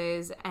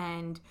influences,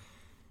 and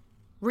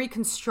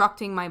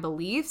reconstructing my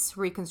beliefs,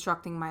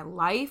 reconstructing my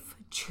life,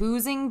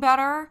 choosing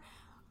better,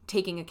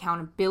 taking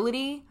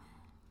accountability,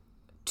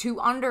 to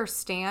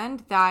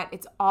understand that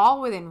it's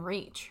all within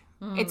reach.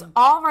 It's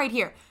all right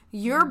here.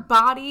 Your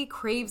body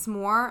craves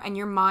more and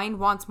your mind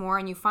wants more,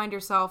 and you find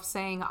yourself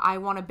saying, I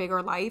want a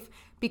bigger life,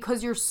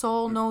 because your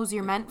soul knows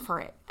you're meant for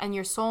it and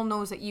your soul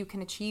knows that you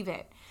can achieve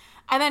it.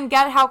 And then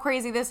get how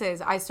crazy this is.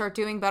 I start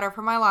doing better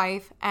for my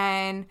life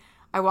and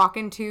I walk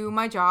into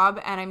my job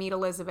and I meet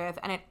Elizabeth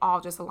and it all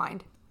just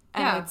aligned.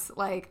 And it's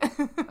like,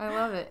 I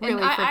love it.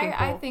 Really and freaking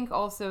cool. I think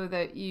also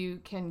that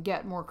you can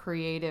get more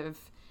creative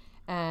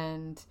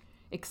and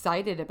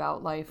excited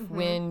about life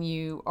when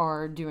you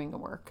are doing the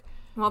work.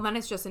 Well, then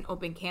it's just an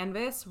open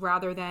canvas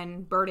rather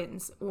than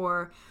burdens,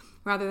 or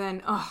rather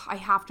than, I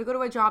have to go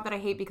to a job that I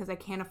hate because I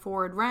can't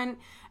afford rent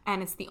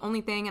and it's the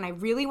only thing, and I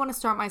really want to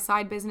start my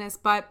side business,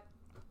 but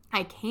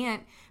I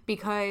can't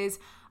because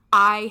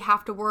I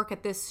have to work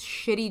at this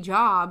shitty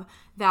job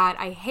that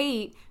I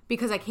hate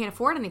because I can't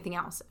afford anything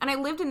else. And I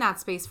lived in that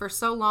space for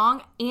so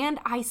long, and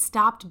I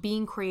stopped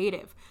being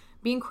creative.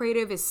 Being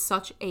creative is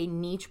such a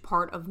niche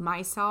part of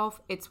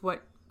myself. It's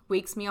what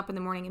wakes me up in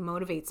the morning and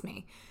motivates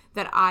me,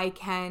 that I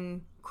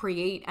can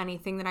create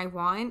anything that I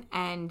want,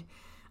 and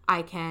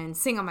I can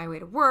sing on my way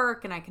to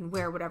work, and I can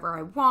wear whatever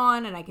I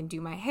want, and I can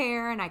do my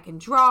hair, and I can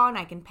draw, and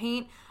I can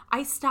paint.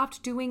 I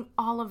stopped doing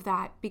all of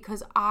that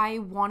because I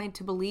wanted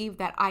to believe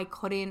that I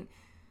couldn't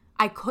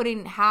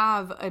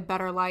have a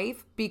better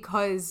life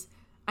because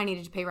I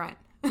needed to pay rent.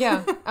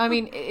 Yeah. I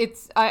mean,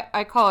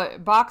 I call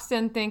it boxed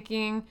in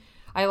thinking.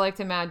 I like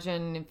to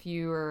imagine if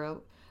you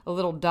were a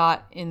little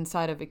dot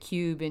inside of a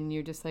cube and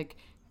you're just like,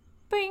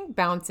 bing,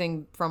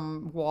 bouncing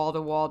from wall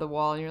to wall to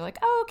wall, and you're like,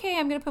 oh, okay,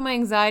 I'm going to put my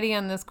anxiety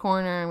on this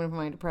corner, I'm going to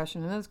put my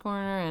depression in this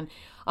corner, and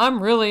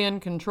I'm really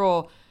in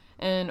control.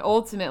 And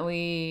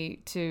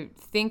ultimately, to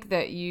think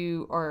that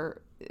you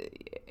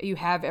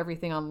have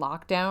everything on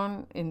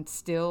lockdown and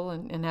still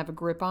and have a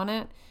grip on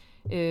it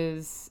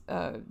is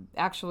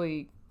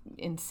actually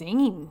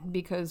insane,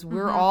 because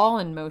we're all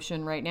in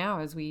motion right now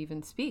as we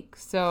even speak.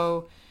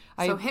 So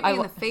hit me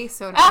in the face,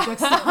 so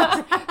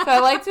So I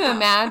like to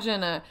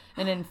imagine an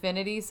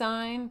infinity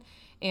sign,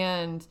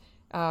 and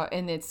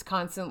it's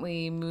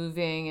constantly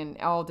moving in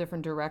all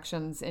different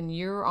directions, and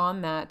you're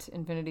on that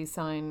infinity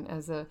sign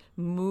as a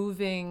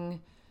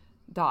moving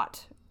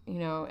dot,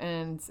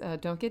 and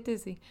don't get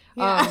dizzy.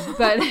 Yeah.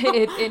 But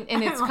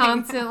it's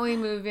constantly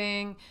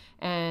moving,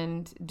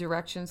 and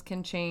directions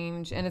can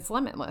change, and it's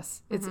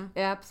limitless. It's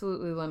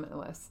absolutely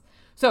limitless.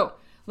 So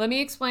let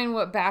me explain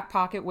what back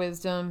pocket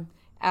wisdom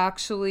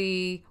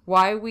actually,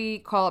 why we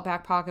call it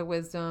back pocket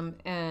wisdom,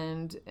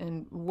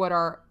 and what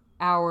are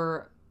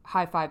our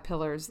high 5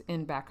 pillars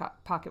in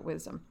back pocket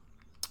wisdom.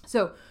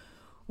 So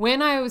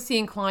when I was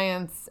seeing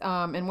clients,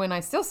 and when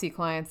I still see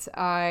clients,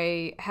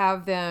 I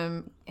have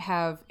them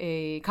have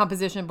a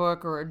composition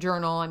book or a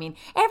journal. I mean,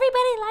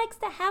 everybody likes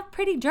to have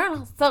pretty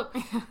journals, so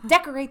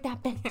decorate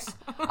that bitch.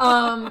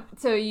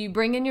 So you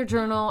bring in your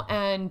journal,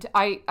 and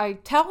I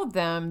tell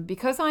them,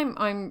 because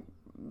I'm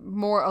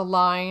more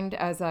aligned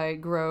as I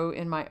grow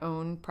in my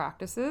own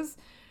practices,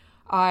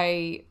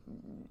 I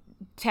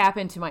tap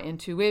into my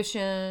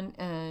intuition,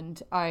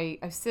 and I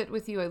sit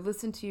with you, I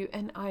listen to you,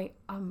 and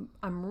I'm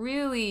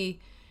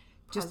really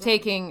just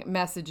taking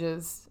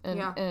messages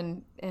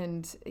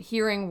and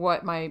hearing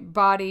what my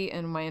body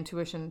and my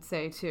intuition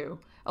say too,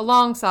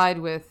 alongside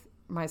with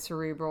my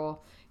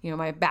cerebral,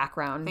 my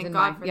background. Thank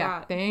God for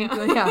that.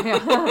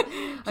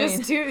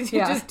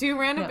 Just two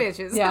random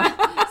bitches. Yeah.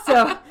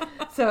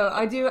 So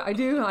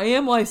I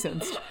am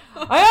licensed.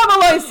 I am a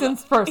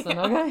licensed person,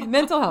 okay?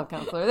 Mental health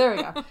counselor. There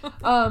we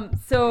go.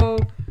 So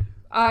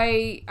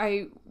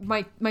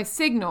my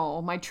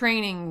signal, my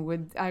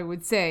training I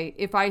would say,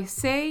 if I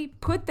say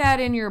put that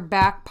in your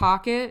back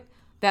pocket,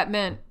 that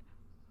meant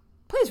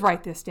please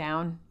write this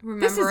down.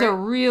 This is a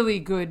really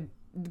good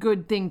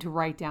thing to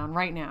write down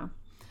right now.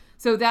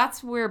 So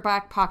that's where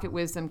back pocket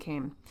wisdom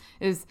came.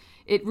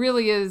 It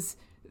really is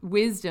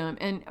wisdom.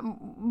 And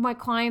my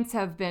clients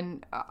have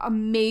been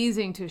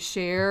amazing to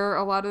share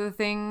a lot of the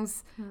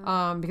things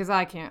because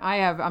I'm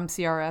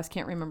CRS,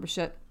 can't remember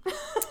shit.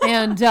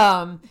 And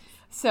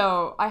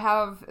so I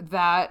have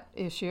that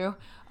issue.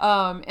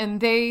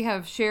 And they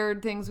have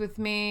shared things with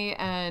me,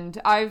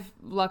 and I've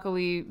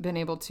luckily been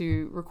able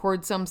to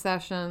record some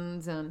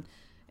sessions and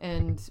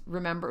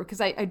remember,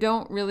 because I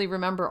don't really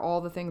remember all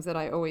the things that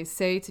I always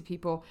say to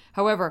people.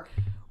 However,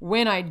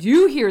 when I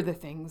do hear the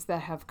things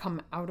that have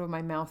come out of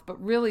my mouth, but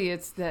really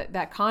it's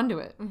that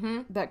conduit,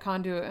 and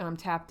I'm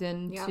tapped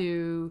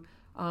into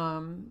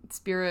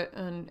spirit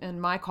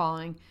and my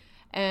calling.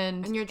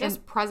 And you're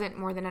just present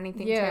more than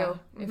anything, too.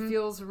 It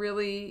feels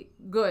really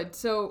good.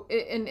 So,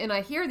 and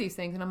I hear these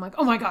things, and I'm like,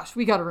 oh my gosh,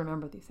 we got to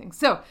remember these things.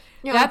 So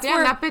that's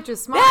where that bitch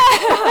is smart.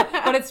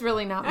 But it's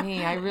really not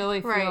me. I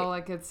really feel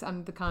like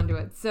I'm the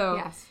conduit. So,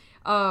 yes.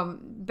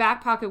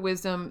 Back Pocket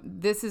Wisdom.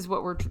 This is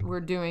what we're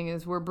doing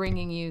is we're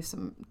bringing you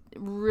some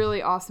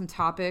really awesome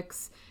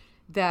topics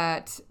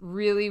that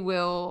really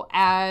will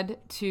add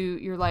to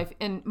your life.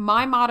 And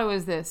my motto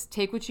is this: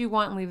 take what you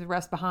want and leave the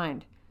rest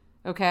behind.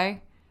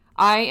 Okay.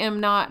 I am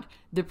not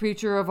the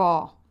preacher of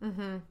all.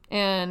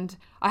 And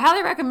I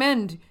highly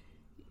recommend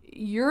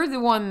you're the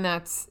one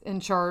that's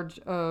in charge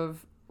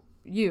of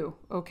you,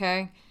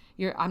 okay?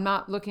 I'm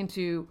not looking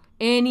to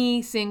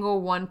any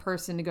single one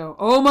person to go,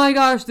 oh my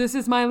gosh, this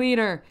is my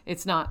leader.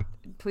 It's not.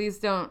 Please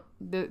don't.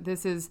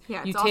 This is,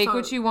 you take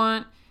what you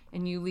want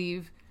and you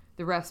leave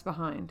the rest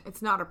behind.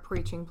 It's not a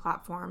preaching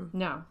platform.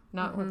 No,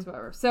 not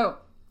whatsoever. So,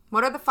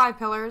 what are the 5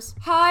 pillars?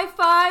 High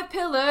 5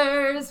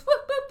 pillars.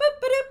 Whoop, whoop,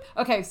 whoop, whoop.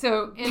 Okay,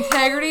 so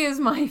integrity is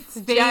my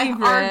favorite.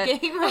 Our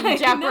game of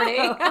Jeopardy.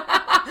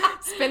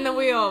 Spin the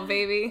wheel,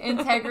 baby.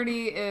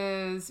 Integrity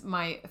is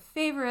my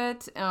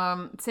favorite.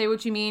 Say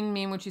what you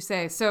mean what you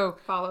say. So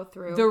follow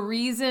through. The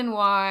reason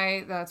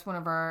why that's one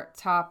of our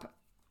top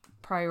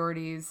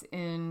priorities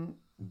in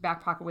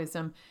Back Pocket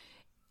Wisdom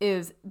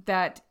is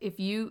that if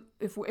you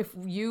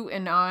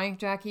and I,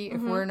 Jackie, if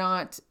we're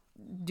not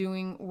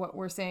doing what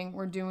we're saying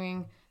we're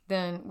doing,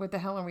 then what the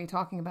hell are we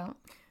talking about?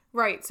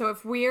 Right. So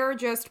if we're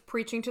just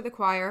preaching to the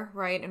choir,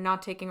 right, and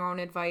not taking our own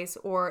advice,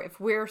 or if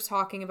we're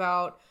talking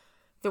about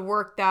the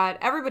work that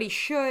everybody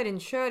should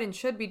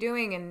be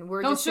doing, and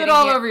we're don't just shit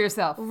all over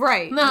yourself.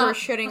 Right. No. We're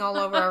shitting all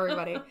over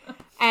everybody.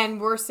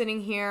 And we're sitting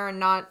here and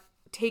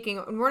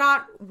we're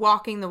not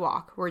walking the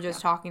walk. We're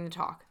just talking the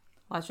talk.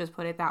 Let's just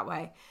put it that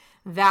way.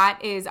 That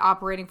is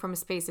operating from a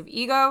space of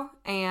ego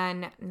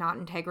and not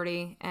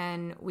integrity,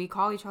 and we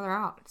call each other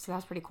out. So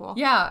that's pretty cool.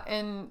 Yeah,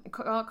 and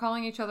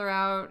calling each other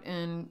out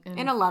in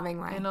a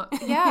loving way.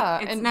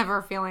 It's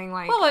never feeling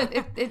like... Well,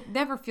 it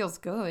never feels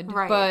good.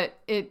 Right. But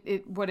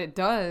it what it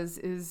does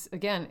is,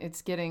 again,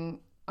 it's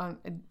getting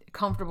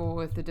comfortable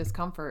with the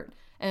discomfort,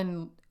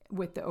 and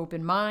with the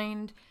open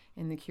mind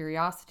and the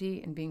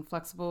curiosity and being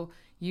flexible,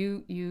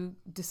 you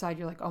decide,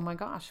 you're like, oh my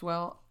gosh,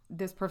 well,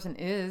 this person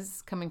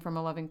is coming from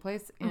a loving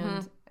place,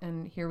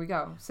 and here we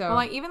go. So, well,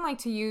 I even like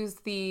to use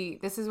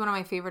this is one of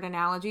my favorite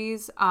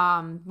analogies.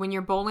 When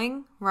you're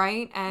bowling,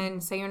 right?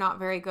 And say you're not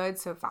very good.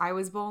 So if I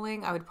was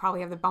bowling, I would probably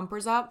have the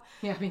bumpers up.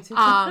 Yeah, me too.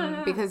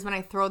 Because when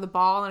I throw the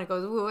ball and it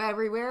goes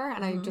everywhere,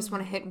 and I just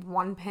want to hit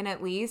one pin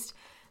at least,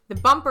 the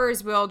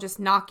bumpers will just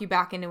knock you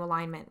back into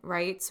alignment,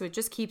 right? So it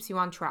just keeps you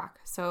on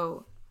track.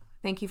 So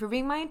thank you for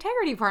being my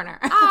integrity partner.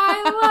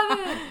 I love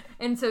it.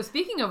 And so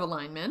speaking of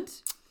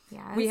alignment...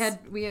 Yes.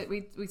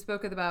 We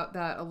spoke about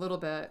that a little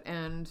bit,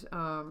 and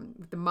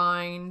the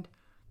mind,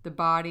 the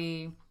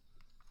body,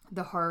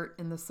 the heart,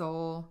 and the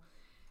soul.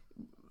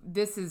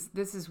 This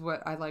is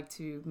what I like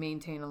to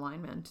maintain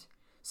alignment.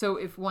 So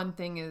if one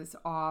thing is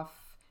off,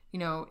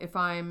 if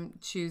I'm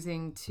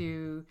choosing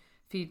to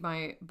feed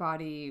my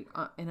body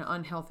in an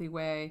unhealthy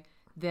way,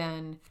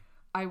 then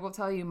I will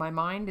tell you my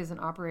mind isn't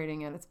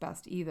operating at its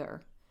best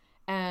either.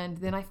 And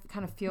then I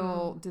kind of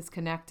feel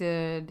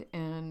disconnected,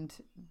 and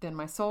then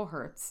my soul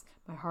hurts.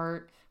 My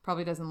heart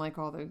probably doesn't like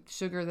all the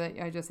sugar that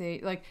I just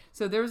ate.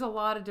 So there's a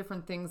lot of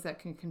different things that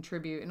can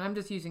contribute. And I'm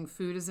just using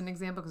food as an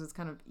example because it's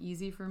kind of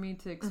easy for me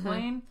to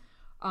explain.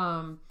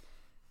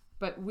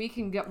 But we're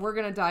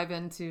going to dive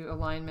into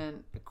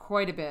alignment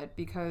quite a bit,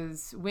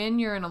 because when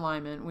you're in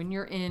alignment, when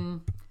you're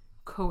in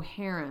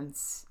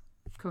coherence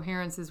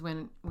is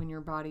when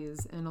your body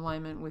is in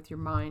alignment with your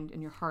mind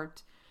and your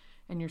heart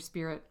and your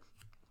spirit,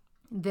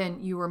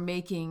 then you are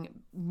making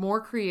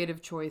more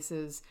creative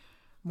choices,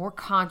 more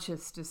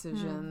conscious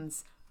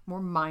decisions,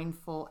 more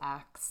mindful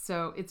acts.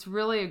 So it's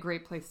really a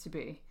great place to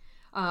be.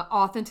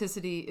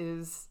 Authenticity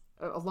is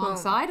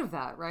alongside of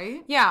that,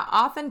 right? Yeah,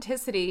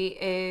 authenticity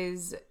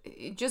is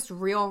just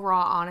real,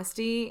 raw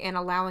honesty and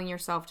allowing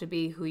yourself to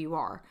be who you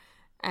are.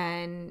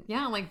 And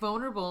yeah, like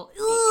vulnerable.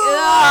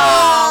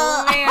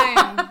 Oh,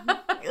 man.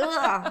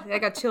 I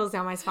got chills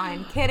down my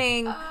spine.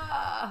 Kidding.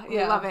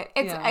 I love it.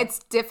 It's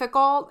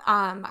difficult.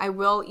 I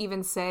will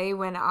even say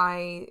when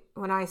I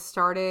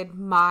started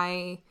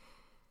my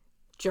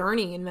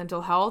journey in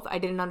mental health, I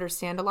didn't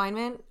understand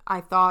alignment.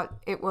 I thought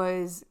it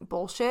was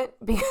bullshit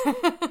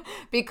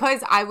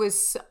because I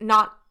was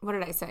not, what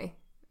did I say?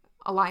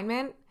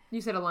 Alignment.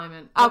 You said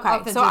alignment.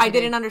 Okay, so I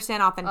didn't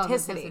understand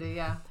authenticity.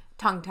 Yeah.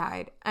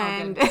 Tongue-tied.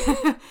 And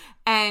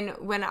and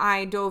when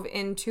I dove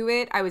into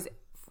it,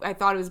 I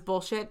thought it was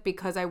bullshit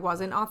because I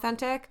wasn't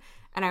authentic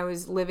and I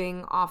was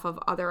living off of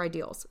other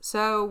ideals.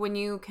 So when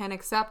you can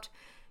accept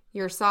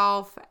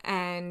yourself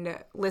and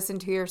listen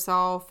to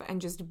yourself and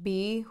just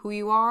be who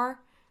you are.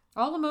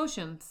 All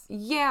emotions.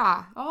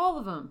 Yeah. All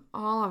of them.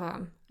 All of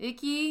them.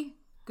 Icky,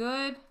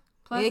 good,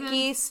 pleasant.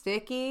 Icky,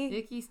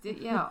 sticky.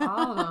 Yeah,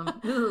 all of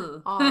them.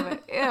 Ugh. All of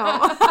it. Ew.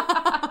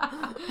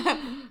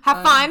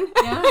 Have fun.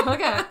 Yeah,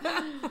 okay.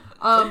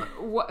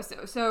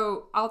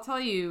 So I'll tell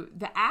you,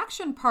 the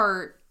action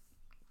part,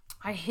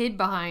 I hid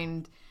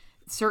behind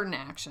certain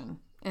action.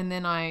 And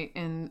then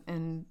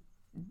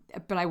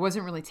but I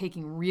wasn't really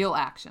taking real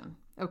action.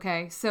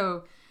 Okay.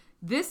 So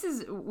this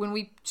is when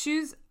we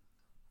choose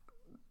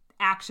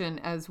action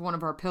as one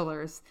of our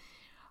pillars,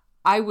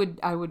 I would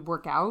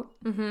work out.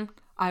 Mm-hmm.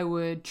 I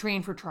would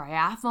train for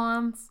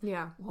triathlons.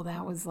 Yeah. Well,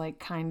 that was like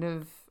kind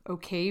of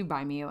okay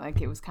by me.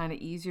 Like it was kind of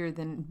easier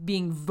than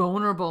being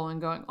vulnerable and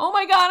going, oh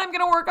my God, I'm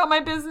going to work on my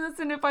business.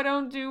 And if I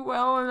don't do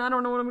well, and I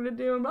don't know what I'm going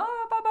to do. And blah,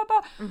 blah, blah,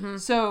 blah. Mm-hmm.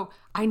 So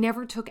I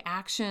never took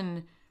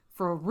action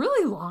for a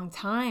really long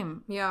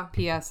time. Yeah.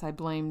 P.S. I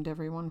blamed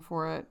everyone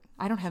for it.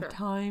 I don't have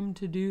time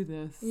to do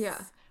this. Yeah.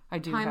 I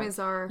do. Time is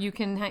our... You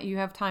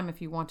have time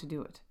if you want to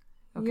do it.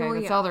 Okay,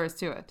 that's all there is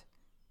to it.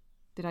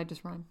 Did I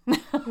just rhyme?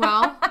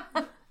 Well,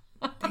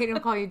 they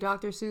don't call you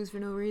Dr. Seuss for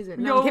no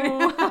reason. No.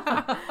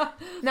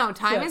 No,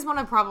 time is one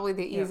of probably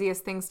the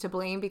easiest things to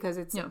blame because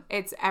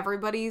it's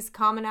everybody's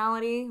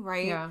commonality,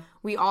 right? Yeah.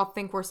 We all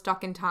think we're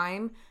stuck in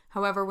time.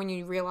 However, when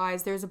you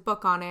realize there's a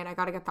book on it, I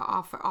got to get the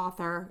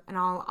author, and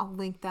I'll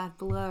link that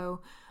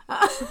below.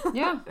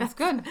 Yeah, that's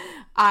good.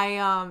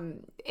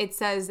 It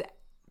says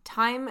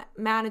time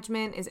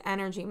management is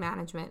energy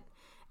management,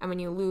 and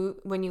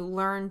when you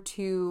learn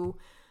to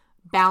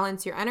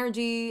balance your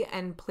energy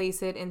and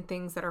place it in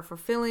things that are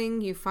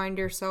fulfilling, you find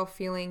yourself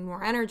feeling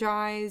more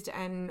energized,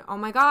 and oh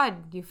my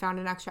God, you found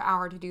an extra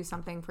hour to do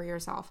something for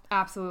yourself.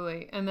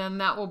 Absolutely, and then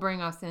that will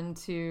bring us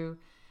into.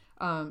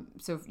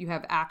 So if you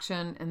have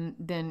action and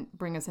then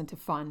bring us into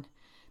fun,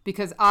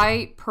 because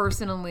I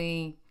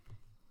personally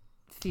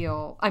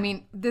feel, I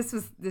mean, this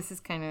is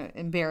kind of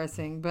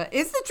embarrassing, but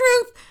it's the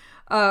truth.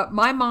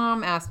 My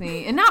mom asked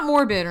me, and not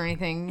morbid or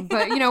anything,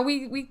 but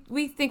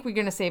we think we're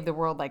going to save the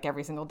world like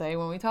every single day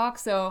when we talk.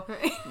 So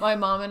my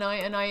mom and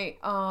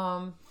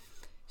I,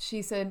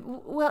 she said,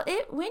 well,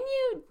 when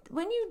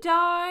you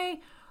die,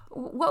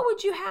 what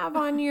would you have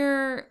on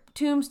your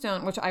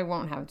tombstone? Which I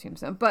won't have a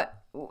tombstone, but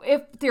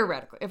if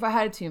theoretically, if I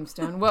had a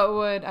tombstone, what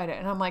would I do?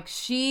 And I'm like,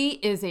 she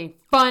is a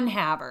fun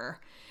haver.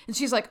 And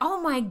she's like,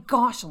 oh my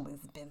gosh,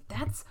 Elizabeth,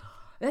 that's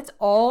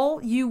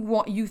all you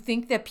want. You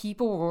think that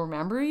people will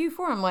remember you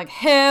for? I'm like,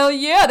 hell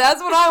yeah,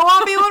 that's what I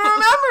want people to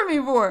remember me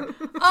for.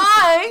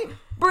 I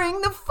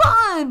bring the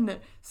fun.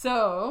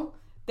 So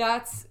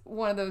that's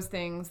one of those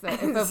things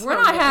that if we're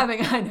not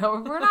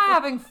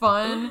having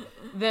fun,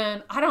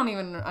 then I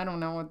don't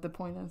know what the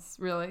point is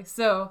really.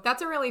 So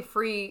that's a really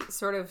free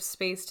sort of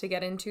space to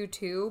get into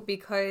too,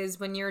 because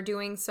when you're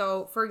doing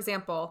so, for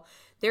example,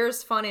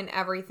 there's fun in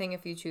everything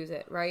if you choose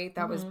it, right?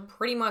 That was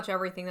pretty much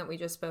everything that we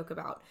just spoke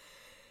about.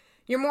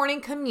 Your morning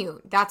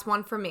commute, that's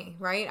one for me,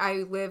 right?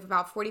 I live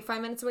about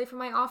 45 minutes away from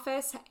my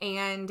office,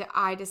 and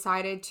I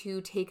decided to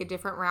take a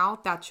different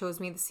route that shows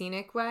me the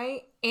scenic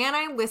way. And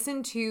I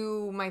listen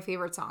to my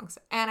favorite songs,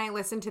 and I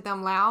listen to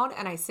them loud,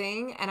 and I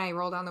sing, and I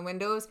roll down the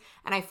windows,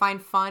 and I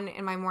find fun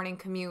in my morning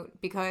commute,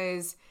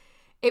 because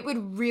it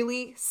would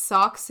really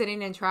suck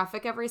sitting in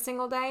traffic every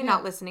single day,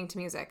 not listening to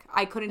music.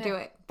 I couldn't do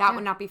it. That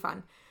would not be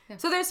fun. Yeah.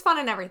 So there's fun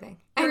in everything,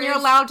 and you're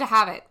allowed to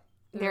have it.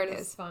 There it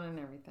is. Fun and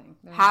everything.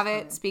 Have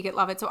it, speak it,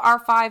 love it. So our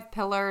 5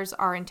 pillars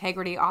are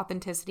integrity,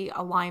 authenticity,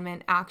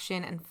 alignment,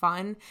 action, and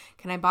fun.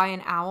 Can I buy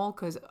an owl?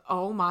 Because,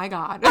 oh my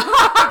God. An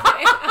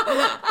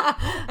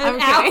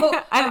owl.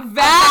 A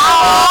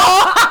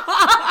vowel.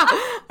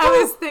 I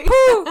was thinking,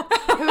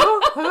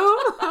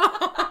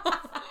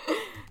 who?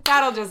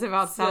 That'll just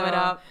about sum it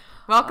up.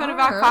 Welcome to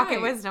Back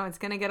Pocket Wisdom. It's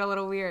going to get a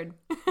little weird.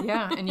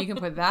 Yeah, and you can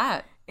put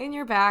that in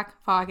your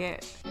back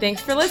pocket.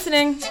 Thanks for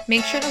listening.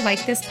 Make sure to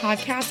like this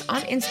podcast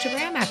on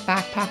Instagram at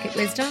Back Pocket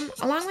Wisdom,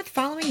 along with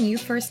following You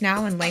First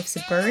Now and Life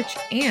Subverge,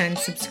 and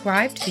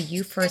subscribe to the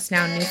You First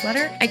Now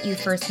newsletter at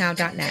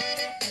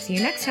youfirstnow.net. See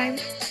you next time.